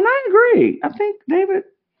 And I agree. I think David,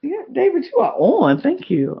 yeah, David, you are on. Thank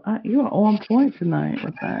you. You are on point tonight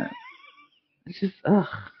with that. It's just, ugh,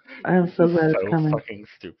 I am This so is glad it's so coming. fucking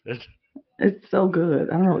stupid. It's so good.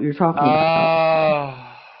 I don't know what you're talking about.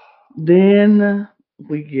 Ah. Then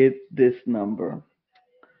we get this number.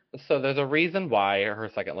 So there's a reason why her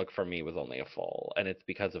second look for me was only a full, and it's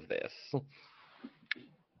because of this.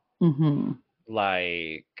 Hmm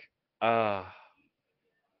Like, ah,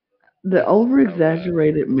 The it's over so good.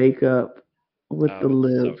 exaggerated makeup with the Oh, it's so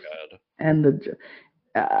lips good. and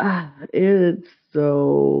it's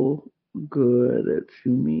so good to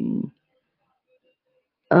me.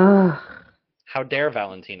 Uh, How dare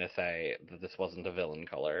Valentina say that this wasn't a villain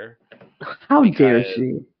color? how dare Because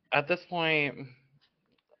she? at this point,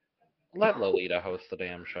 let Lolita host the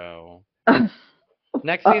damn show.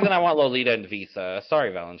 Next Uh, season, I want Lolita and Visa.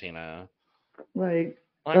 Sorry, Valentina. like,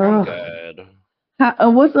 Like, I'm uh, good.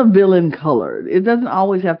 what's a villain color? It doesn't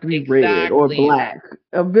always have to be red or Exactly. black.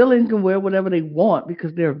 A villain can wear whatever they want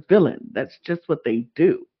because they're a villain. That's just what they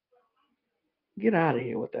do. Get out of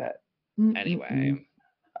here with that. Anyway,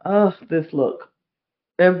 Mm-mm-mm. This look.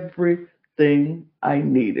 Everything I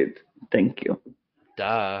needed. Thank you.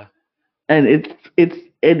 duh. And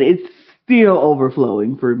it's still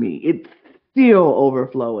overflowing for me. It's still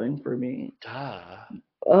overflowing for me. Duh.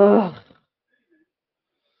 Ugh,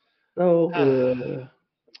 so good.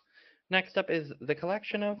 Next up is the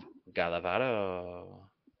collection of Galavado.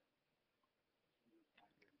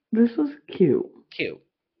 This was cute. Cute.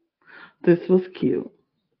 This was cute.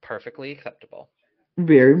 Perfectly acceptable.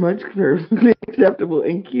 Very much perfectly acceptable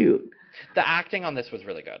and cute. The acting on this was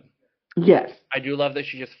really good. Yes. I do love that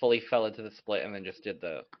she just fully fell into the split and then just did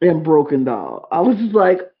the. And Broken Doll. I was just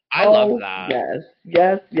like, I love oh that. yes,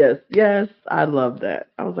 yes, yes, yes. I love that.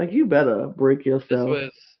 I was like, you better break This yourself.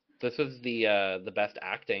 was the best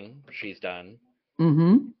acting she's done.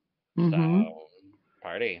 Mm-hmm. Mm-hmm. So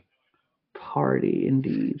party. Party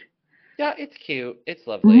indeed. Yeah, it's cute. It's Mm-hmm.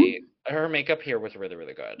 lovely. Her makeup here was really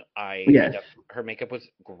really good. Yes. Her makeup was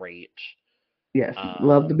great. Yes.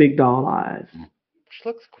 Love the Um, big doll eyes. she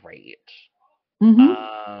looks great.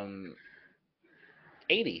 Mm-hmm.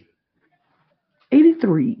 80.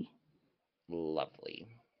 83. Lovely.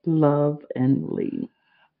 Love and Lee.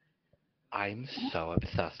 I'm so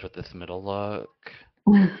obsessed with this middle look.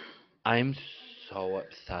 I'm so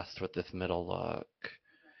obsessed with this middle look.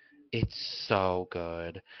 It's so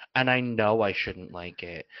good. And I know I shouldn't like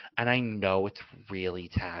it. And I know it's really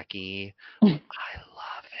tacky, but I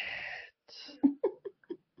love it.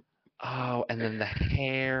 Oh, and then the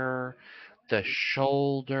hair, the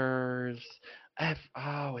shoulders.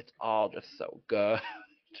 Oh, it's all just so good.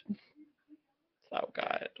 So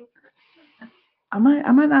good. I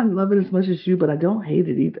might not love it as much as you, but I don't hate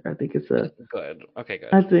it either. I think Good. Okay, good.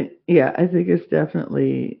 I think it's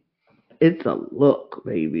definitely it's a look,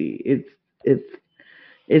 baby. It's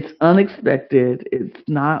it's unexpected. It's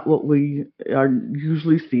not what we are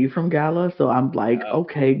usually see from Gala. So I'm like, Yep.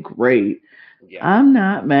 okay, great. Yeah. I'm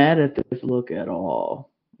not mad at this look at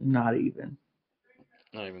all. Not even.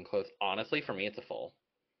 Not even close. Honestly, for me, it's a full.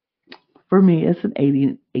 For me, it's an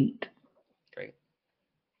 88. Great.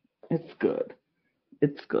 It's good.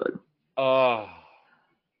 It's good. Oh,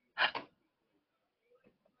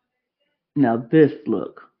 Now this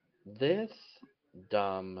look. this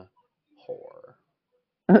dumb whore.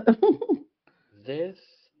 This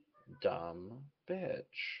dumb bitch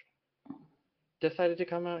decided to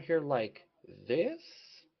come out here like this?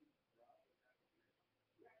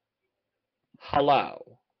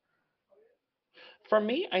 Hello. For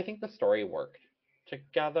me, I think the story worked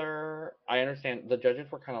together. I understand the judges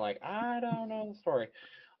were kind of like, I don't know the story.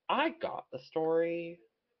 I got the story.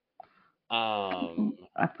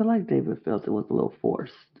 I feel like David felt it was a little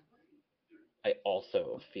forced. I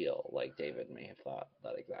also feel like David may have thought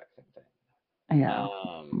that exact same thing. Yeah,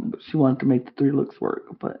 Um, she wanted to make the three looks work,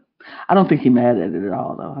 but I don't think he mad at it at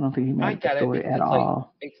all, though. I don't think he I mad at the get it story because at it's like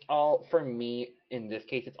all. it's all for me in this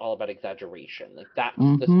case. It's all about exaggeration. Like that's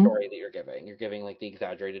the Mm-hmm. story that you're giving. You're giving like the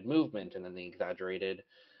exaggerated movement, and then the exaggerated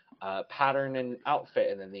pattern and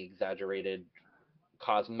outfit, and then the exaggerated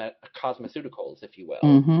cosmeceuticals, if you will.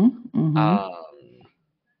 Mm-hmm. Mm-hmm. Um,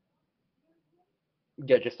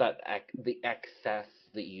 yeah, just the excess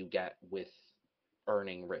that you get with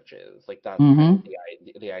earning riches. Like that's kind of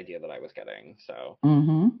Mm-hmm. the idea that I was getting. So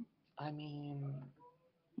Mm-hmm. I mean,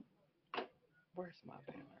 where's my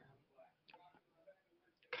banner?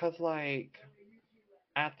 Cause like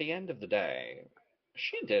at the end of the day,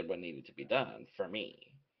 she did what needed to be done for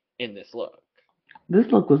me in this look. This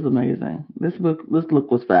look was amazing. This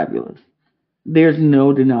look was fabulous. There's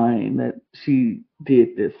no denying that she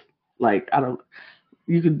did this. Like I don't.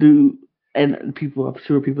 You could do, and people. I'm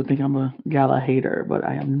sure people think I'm a gala hater, but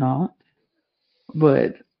I am not.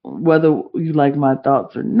 But whether you like my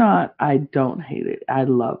thoughts or not, I don't hate it. I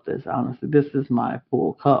love this. Honestly, this is my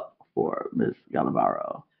full cup for Miss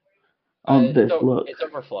Galavaro on this So look. it's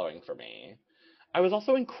overflowing for me. I was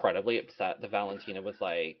also incredibly upset that Valentina was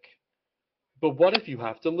like, "But what if you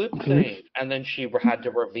have to lip sync?" And then she had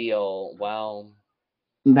to reveal, well,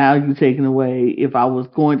 Now you taking away if I was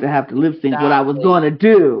going to have to lip sync, what I was going exactly. to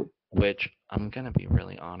do. Which I'm gonna be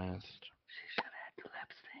really honest, She should have had to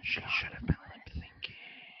lip she sync. should have been lip syncing.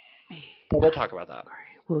 Me. But we'll talk about that.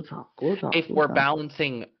 We'll talk. We'll talk. If We'll we're talk.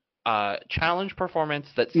 balancing challenge performance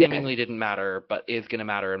that Yes. seemingly didn't matter but is gonna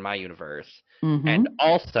matter in my universe, and Mhm.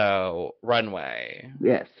 also runway,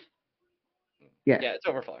 Yes. Yes. yeah, it's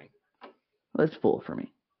overflowing. It's full for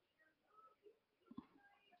me.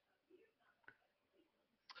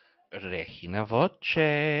 Regina Voce.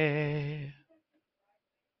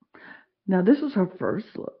 Now this was her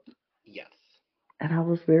first look, Yes. and I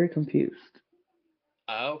was very confused,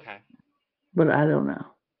 Okay. but I don't know.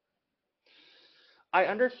 I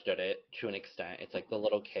understood it to an extent. It's like the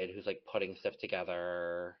little kid who's like putting stuff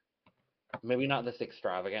together. Maybe not this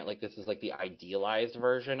extravagant. Like this is like the idealized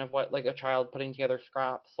version of what like a child putting together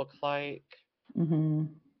scraps looks like.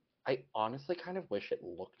 Mhm. I honestly kind of wish it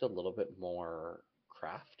looked a little bit more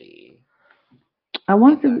crafty I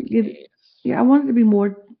in wanted to that get. case. Yeah, I wanted to be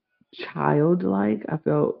more childlike. I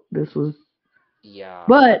felt this was, Yeah,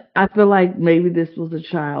 but I feel like maybe this was a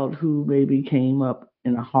child who maybe came up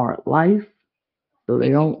in a hard life. So they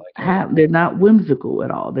it seems don't like it. have, they're not whimsical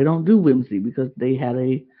at all. They don't do whimsy because they had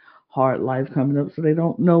a hard life coming up, so they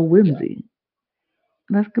don't know Yeah. whimsy.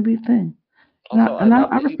 That could be a thing. And Also,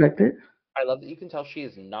 I respect it. I love that you can tell she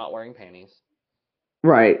is not wearing panties.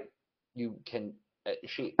 Right. You can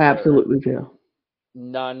she there Absolutely tell.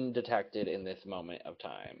 none detected in this moment of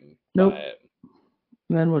time, Nope. but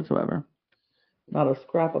None whatsoever. Not a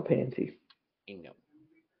scrap of panty. no,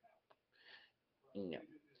 no.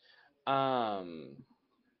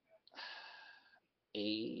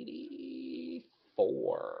 84.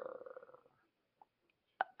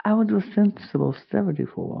 I would do a sensible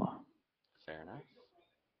 74. Fair enough.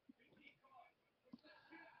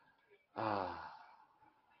 Ah,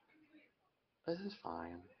 this is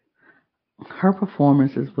fine. Her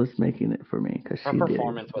performances was making it for me because Her she did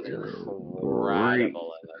performance was great.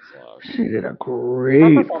 incredible in this look. She did a Her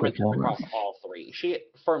great performances performance. across all three.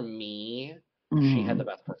 For me, she had the Mm.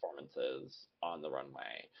 best performances on the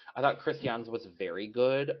runway. I thought Christian's was very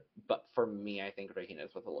good, but for me, I think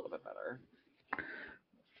Regina's was a little bit better.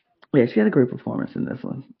 Yeah, she had a great performance in this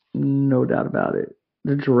one. No doubt about it.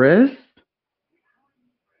 The dress,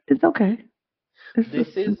 it's okay. It's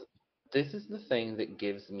This just is this is the thing that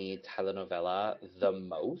gives me telenovela the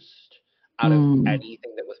most out of mm,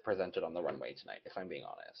 anything that was presented on the runway tonight, if I'm being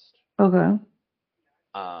honest. okay.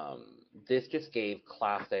 This just gave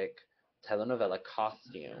classic telenovela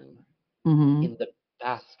costume Mhm. in the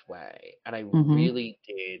best way, and I Mhm. really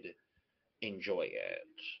did enjoy it.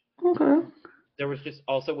 Okay. There was just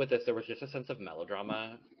also with this, there was just a sense of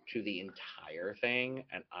melodrama to the entire thing,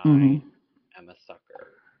 and I Mhm. am a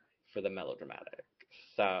sucker for the melodramatic.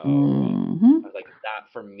 So I Mhm. was like, that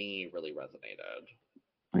for me really resonated.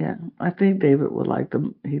 Yeah, I think David would like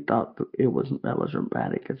them. He thought it was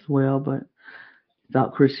melodramatic as well, but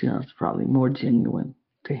thought Christian was probably more genuine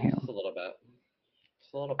to Just him. a little bit.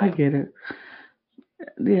 Just a little I bit. get it.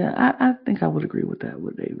 Yeah, I think I would agree with that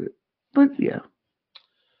with David. But yeah,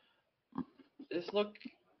 This look,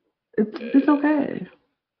 it's uh, okay.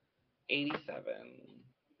 87.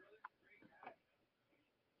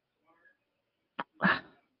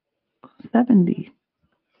 70.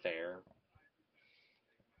 Fair.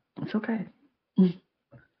 It's okay.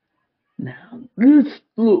 Now, this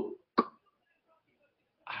look.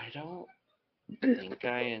 I don't This, think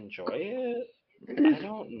I enjoy it. this I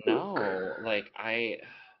don't look. know. Like,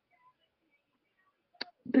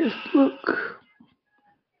 This look.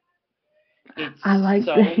 it's I like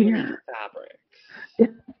so the many hair. fabrics.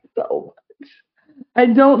 It's so much. I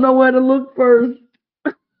don't know where to look first.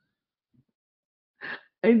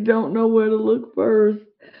 I don't know where to look first.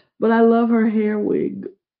 But I love her hair wig.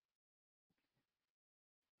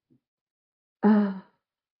 I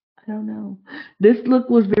don't know. This look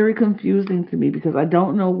was very confusing to me because I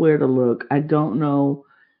don't know where to look. I don't know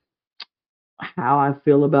how I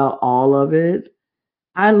feel about all of it.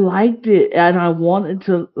 I liked it and I wanted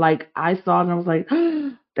to, like, I saw it and I was like,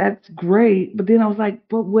 that's great. But then I was like,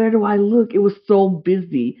 but where do I look? It was so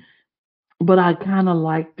busy, but I kind of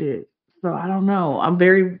liked it. So I don't know. I'm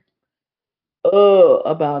very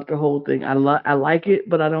about the whole thing. I like it,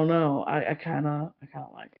 but I don't know. I kind of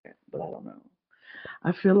like it, but I don't know.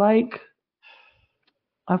 I feel like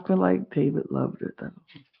I feel like David loved it though.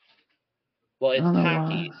 Well, I it's don't know why.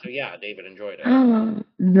 tacky, so yeah, David enjoyed it.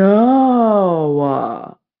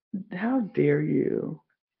 No. How dare you?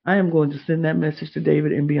 I am going to send that message to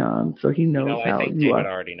David and beyond so he You knows know, I how think you David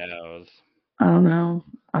are. already knows. I don't know.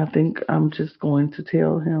 I think I'm just going to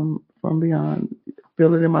tell him from beyond,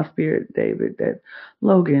 feel it in my spirit, David, that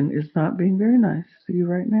Logan is not being very nice to you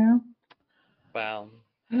right now. Well,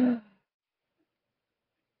 Mm,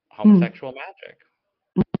 homosexual magic.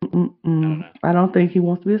 I don't know. I don't think he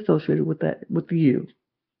wants to be associated with that, with you.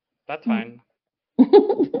 That's Mm.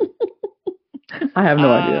 fine. I have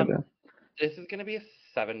no idea, Um, though. this is gonna be a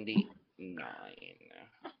 79.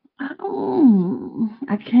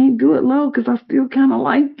 I can't do it low because I still kind of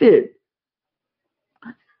liked it.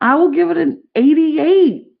 I will give it an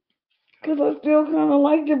 88 because I still kind of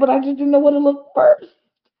liked it, but I just didn't know where to look first.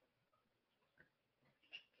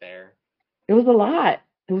 Fair. It was a lot.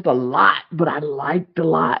 It was a lot, but I liked a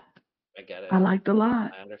lot. I get I it. liked a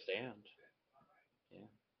lot. I understand. Yeah.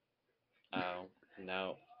 Oh,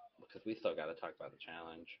 no. Because we still gotta talk about the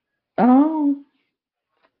challenge. Oh,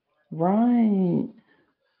 right.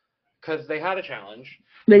 Because they had a challenge.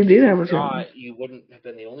 They In did case you have a challenge. forgot, you wouldn't have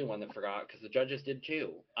been the only one that forgot, because the judges did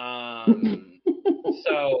too.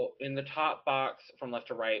 So in the top box from left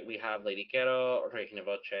to right, we have Lady Guerrero, Regina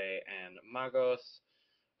Voce, and Magos.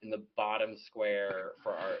 In the bottom square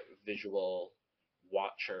for our visual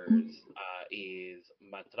watchers is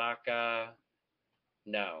Matraca.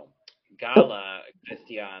 No, Gala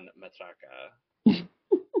Christian Matraca.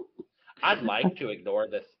 I'd like to ignore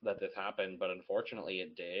this happened, but unfortunately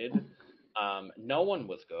it did. No one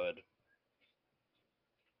was good.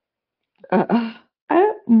 uh,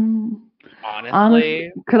 I, honest,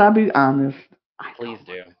 Honestly, could I be honest? I please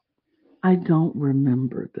do. I don't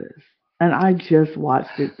remember this. And I just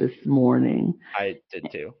watched it this morning. I did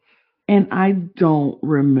too. And I don't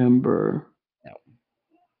remember No,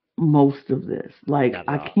 most of this. Like not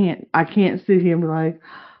at all. I can't sit here and be like,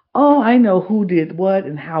 oh, I know who did what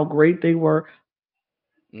and how great they were.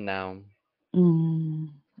 No. Mm,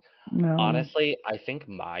 no. Honestly, I think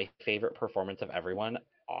my favorite performance of everyone,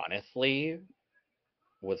 honestly,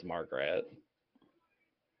 was Margaret.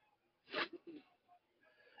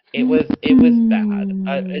 It was bad.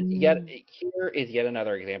 Here is yet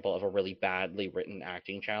another example of a really badly written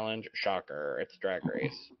acting challenge. Shocker. It's Drag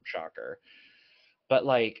Race. Shocker. But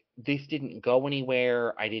like this didn't go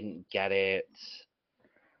anywhere. I didn't get it.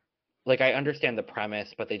 Like I understand the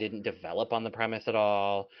premise, but they didn't develop on the premise at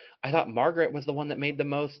all. I thought Margaret was the one that made the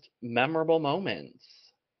most memorable moments.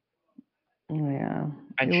 Yeah.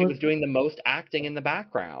 And It she was, was doing the most acting in the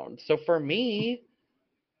background. So for me,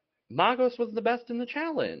 Magos was the best in the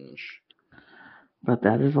challenge. but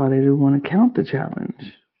that is why they didn't want to count the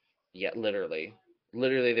challenge. Yeah, literally.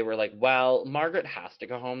 Literally, they were like, well, Margaret has to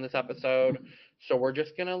go home this episode, so we're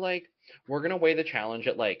just gonna we're gonna weigh the challenge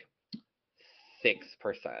at like 6%.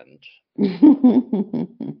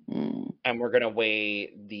 And we're gonna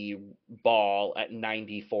weigh the ball at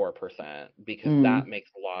 94% because Mm. that makes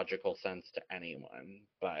logical sense to anyone.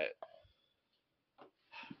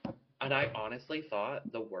 And I honestly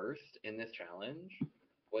thought the worst in this challenge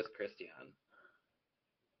was Christian.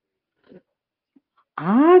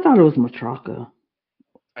 I thought it was Matraka.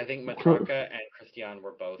 I think So, Matraka and Christian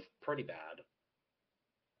were both pretty bad.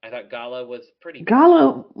 I thought Gala was pretty bad.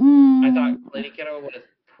 Gala, I thought Lady Kiddo was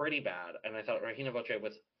pretty bad, and I thought Regina Voce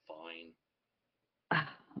was fine.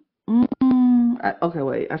 okay,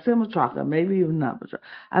 wait. I said Matraka, maybe even not Matraka.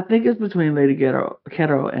 I think it's between Lady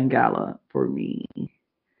Keto and Gala for me.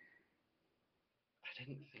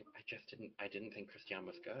 I didn't think Christiane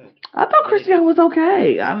was good. I thought Christiane was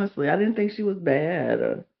okay. Honestly, I didn't think she was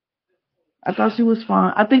bad. I thought she was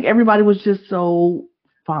fine. I think everybody was just so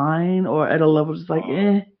fine or at a level just like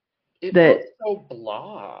It that. felt so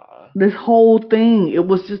blah. This whole thing, it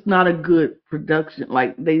was just not a good production.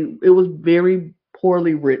 Like it was very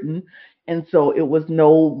poorly written, and so it was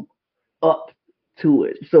no up to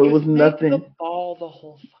it. So it was Just make nothing. the ball the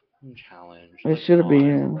whole fucking challenge. It Like, should have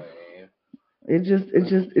been. honestly.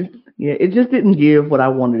 It just didn't give what I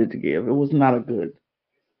wanted it to give. It was not a good.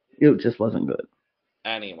 It just wasn't good.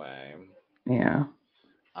 Anyway, Yeah.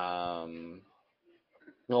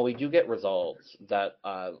 well, we do get results that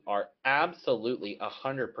are absolutely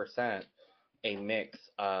 100% a mix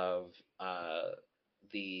of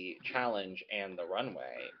the challenge and the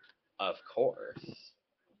runway, of course.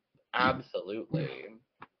 Absolutely.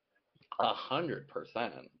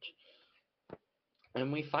 100%.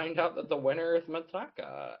 And we find out that the winner is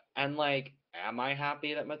Matraka. And, like, am I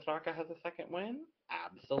happy that Matraka has a second win?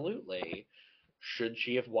 Absolutely. Should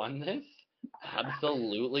she have won this?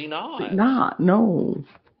 Absolutely not. No.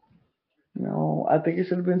 I think it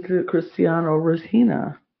should have been to Cristiano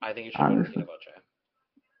Regina. I think it should have been Regina Boche.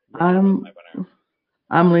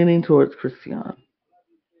 I'm leaning towards Cristiano.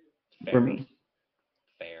 Fair. For me.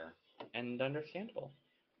 Fair. And understandable.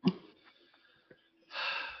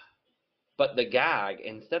 But the gag,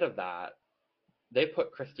 instead of that, they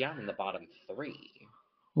put Christiane in the bottom 3.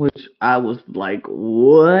 Which I was like,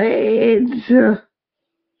 what?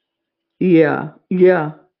 Yeah.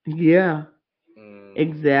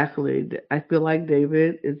 Exactly. I feel like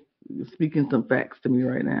David is speaking some facts to me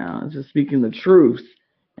right now. It's just speaking the truth.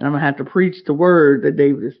 And I'm going to have to preach the word that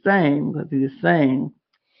David is saying, because he is saying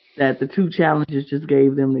that the 2 challenges just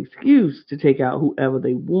gave them an excuse to take out whoever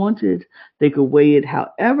they wanted. They could weigh it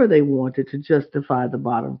however they wanted to justify the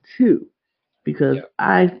bottom 2. Because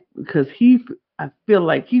I feel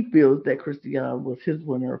like he feels that Christiane was his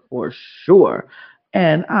winner for sure.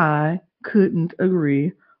 And I couldn't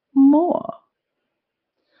agree more.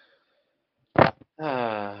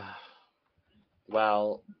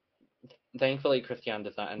 Well, thankfully Christiane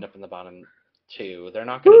does not end up in the bottom 2. They're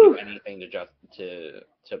not going to do anything to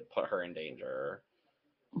put her in danger,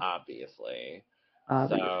 obviously.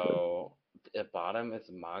 So the bottom is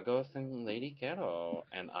Magos and Lady Kero,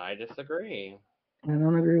 and I disagree. I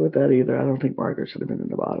don't agree with that either. I don't think Margaret should have been in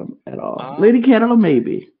the bottom at all. Lady Kero,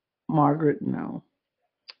 maybe. Margaret, no.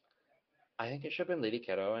 I think it should have been Lady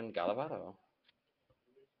Kero and Galavado.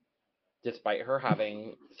 Despite her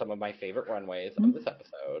having some of my favorite runways of this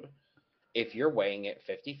episode, if you're weighing it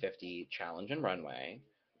 50-50 challenge and runway,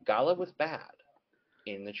 Gala was bad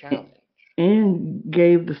in the challenge. And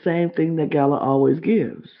gave the same thing that Gala always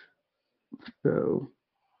gives. So,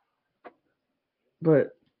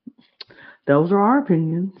 but those are our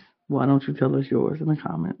opinions. Why don't you tell us yours in the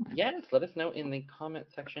comments? Yes, let us know in the comment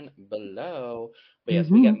section below. But yes,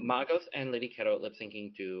 we get Magos and Lady Kero lip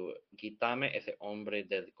syncing to Quítame ese hombre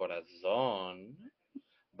del corazón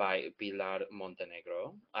by Pilar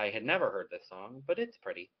Montenegro. I had never heard this song, but it's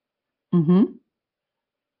pretty.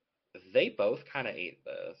 They both kind of ate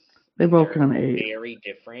this. They both kind of ate. Very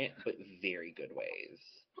different, but very good ways.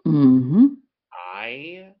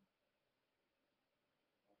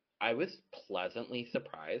 I was pleasantly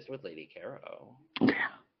surprised with Lady Kero.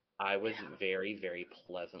 Yeah. I was very, very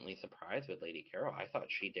pleasantly surprised with Lady Kero. I thought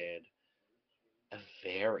she did a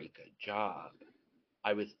very good job.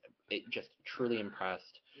 I was just truly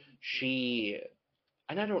impressed.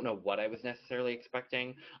 And I don't know what I was necessarily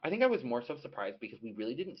expecting. I think I was more so surprised because we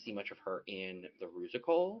really didn't see much of her in the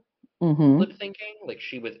Rusical lip syncing. Like,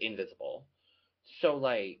 she was invisible. So,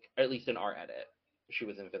 like, at least in our edit, she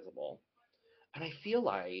was invisible. And I feel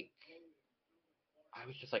like I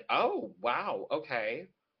was just like, oh, wow, okay.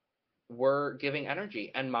 We're giving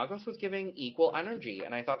energy. And Magos was giving equal energy.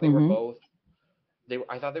 And I thought they were both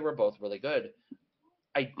I thought they were both really good.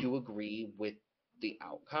 I do agree with the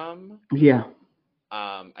outcome. Yeah.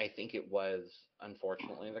 I think it was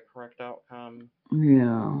unfortunately the correct outcome.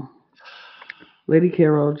 Yeah. Lady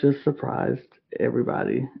Kero just surprised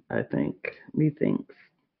everybody, I think. Methinks.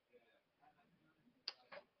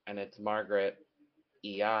 And it's Margaret.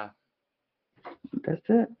 Yeah. That's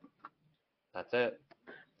it. That's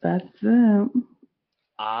it.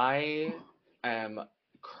 I am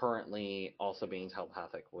currently also being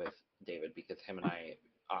telepathic with David because him and I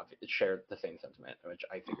shared the same sentiment, which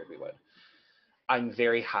I figured we would. I'm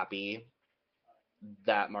very happy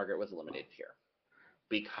that Margaret was eliminated here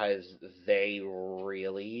because they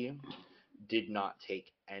really did not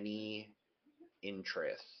take any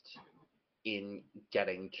interest in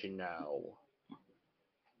getting to know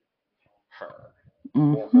her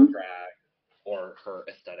or her drag or her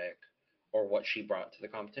aesthetic or what she brought to the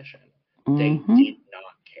competition. They Mm-hmm. did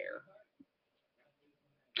not care.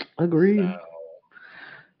 Agreed. So,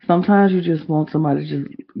 Sometimes you just want somebody to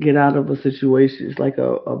just get out of a situation. It's like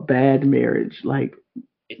a bad marriage. Like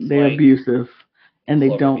it's they're like abusive and they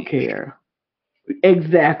Clover don't Beach. care.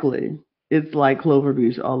 Exactly. It's like Clover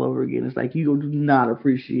Beach all over again. It's like you do not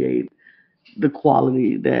appreciate the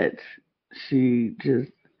quality that she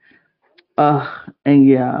just and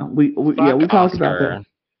yeah, Fuck we talked about that. Oscar.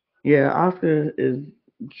 Yeah, Oscar is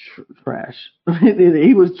trash.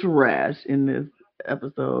 He was trash in this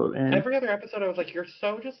episode, and Every other episode, I was like, you're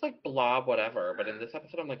so just like blah, whatever. But in this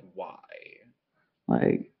episode, I'm like, why?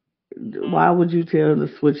 like, Huh? why would you tell her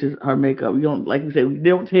to switch her makeup? You don't, like you said, you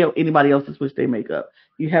don't tell anybody else to switch their makeup.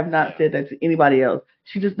 You have not Yeah. said that to anybody else.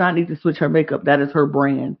 She does not need to switch her makeup. That is her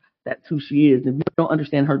brand. That's who she is. If you don't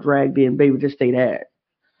understand her drag, then baby, just say that.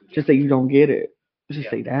 Just say you don't get it. Just Yeah.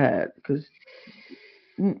 say that, because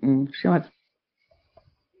she don't have to.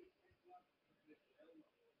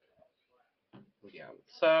 Yeah.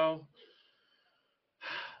 So,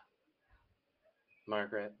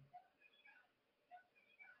 Margaret.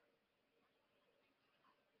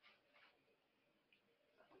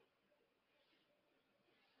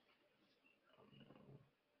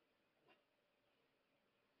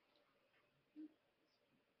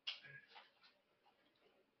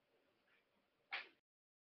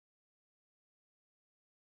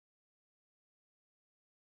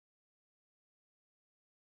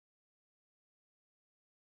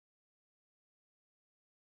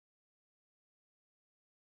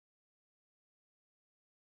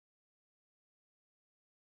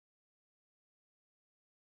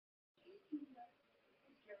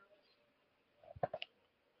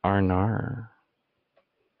 Arnar.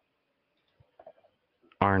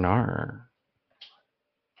 Arnar.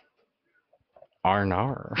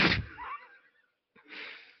 Arnar.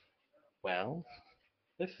 Well,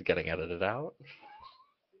 this is getting edited out.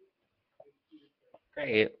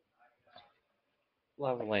 Great.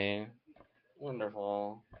 Lovely.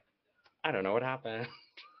 Wonderful. I don't know what happened.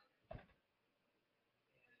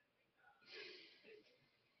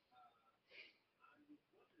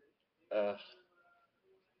 Ugh.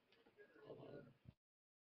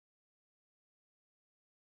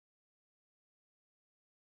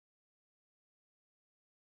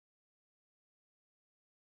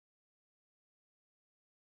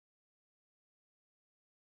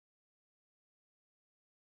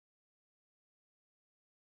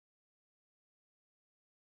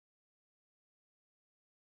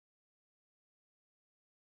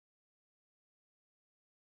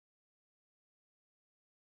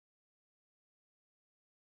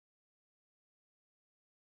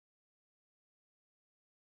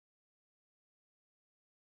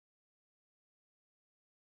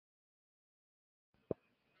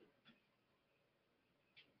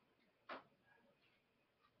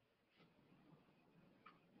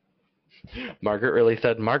 Margaret really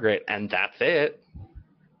said Margaret, and that's it.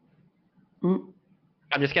 Mm.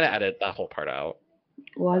 I'm just gonna edit that whole part out.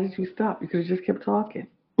 Why did you stop? You could have just kept talking.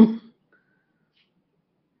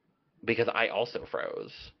 Because I also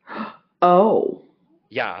froze. Oh.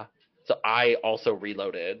 Yeah. So I also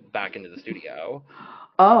reloaded back into the studio.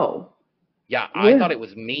 Oh. Yeah, I thought Well. it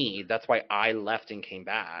was me. That's why I left and came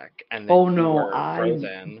back. And then Oh you no. were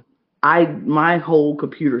frozen. My whole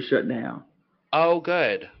computer shut down. Oh,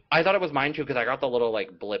 good. I thought it was mine too because I got the little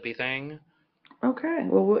like blippy thing. Okay.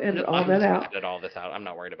 Well, we'll edit all I'm that just gonna out, edit all this out. I'm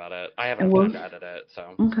not worried about it. I have and enough time to edit it.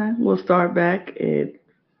 So we'll start back at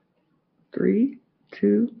 3,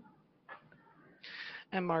 2.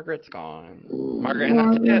 and Margaret's gone. Margaret, and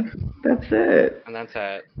that's Margaret, it. that's it. And that's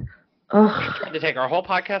it. She Ugh, tried to take our whole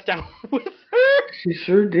podcast down with her. she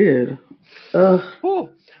sure did. Ugh. Ooh.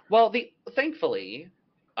 Well, thankfully,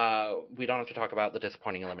 we don't have to talk about the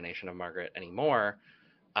disappointing elimination of Margaret anymore.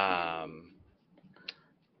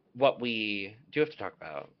 What we do have to talk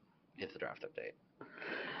about is the draft update.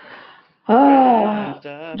 Draft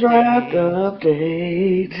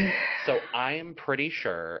update. So I am pretty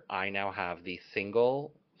sure I now have the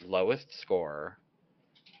single lowest score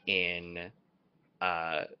in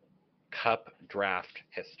Cup draft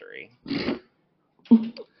history.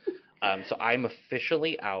 So I'm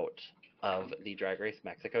officially out of the Drag Race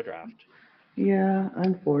Mexico draft. Yeah,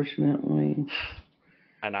 unfortunately.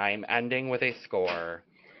 And I'm ending with a score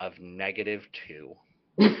of -2.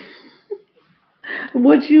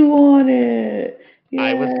 What you wanted?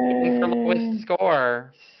 I was going for Yay. lowest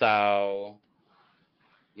score, so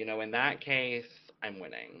in that case, I'm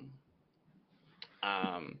winning.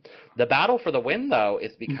 The battle for the win, though,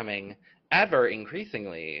 is becoming ever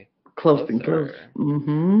increasingly Close and close.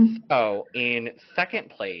 Mm-hmm. So, in second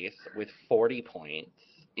place with 40 points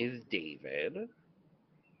is David.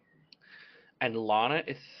 And Lana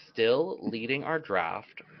is still leading our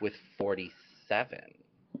draft with 47.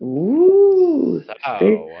 Ooh. So,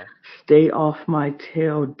 stay off my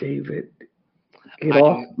tail, David. Get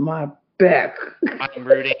off my back. I'm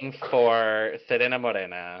rooting for Serena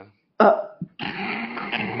Morena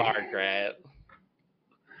and Margaret.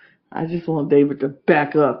 I just want David to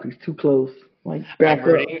back up. He's too close. Like, back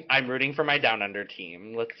up. I'm rooting for my Down Under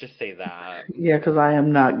team. Let's just say that. Yeah, because I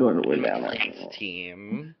am not going to win My Down Under. friend's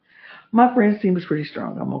team. My friend's team is pretty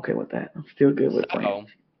strong. I'm okay with that. I'm still good with friends.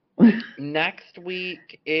 Next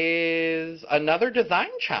week is another design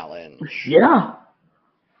challenge. Yeah.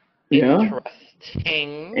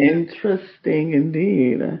 Interesting. Interesting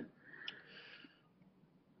indeed.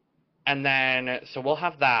 And then, so we'll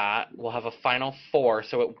have that. We'll have a final 4,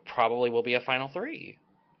 so it probably will be a final 3.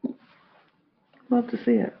 Love to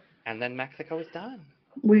see it. And then Mexico is done.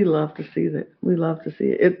 We love to see that. We love to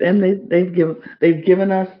see it. And they've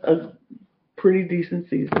given us a pretty decent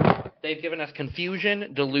season. They've given us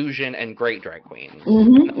confusion, delusion, and great drag queens.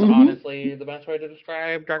 Mm-hmm, That's honestly the best way to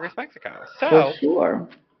describe Drag Race Mexico. So, for sure.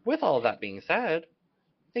 With all of that being said,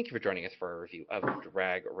 thank you for joining us for a review of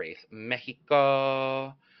Drag Race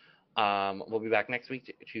Mexico. We'll be back next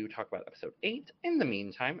week to talk about episode 8. In the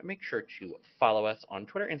meantime, make sure to follow us on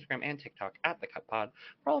Twitter, Instagram, and TikTok at The Cup Pod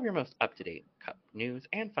for all of your most up-to-date Cup news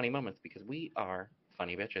and funny moments, because we are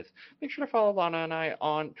funny bitches. Make sure to follow Lana and I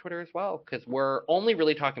on Twitter as well, because we're only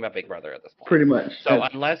really talking about Big Brother at this point. Pretty much. So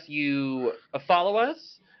unless you follow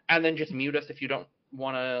us and then just mute us if you don't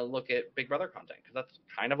want to look at Big Brother content, because that's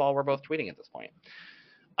kind of all we're both tweeting at this point.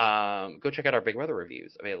 Go check out our Big Brother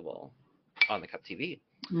reviews available on the Cup TV.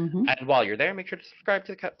 Mm-hmm. And while you're there, make sure to subscribe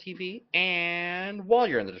to the Cup TV. And while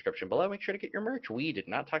you're in the description below, make sure to get your merch. We did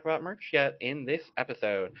not talk about merch yet in this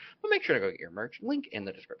episode, but make sure to go get your merch. Link in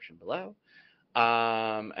the description below.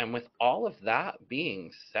 And with all of that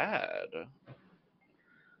being said,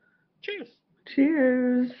 cheers.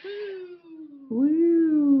 Cheers.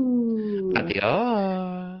 Woo.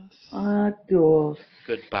 Adios. Adios.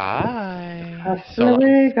 Goodbye. Hasta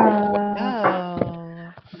luego. Well.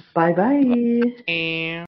 Bye bye. And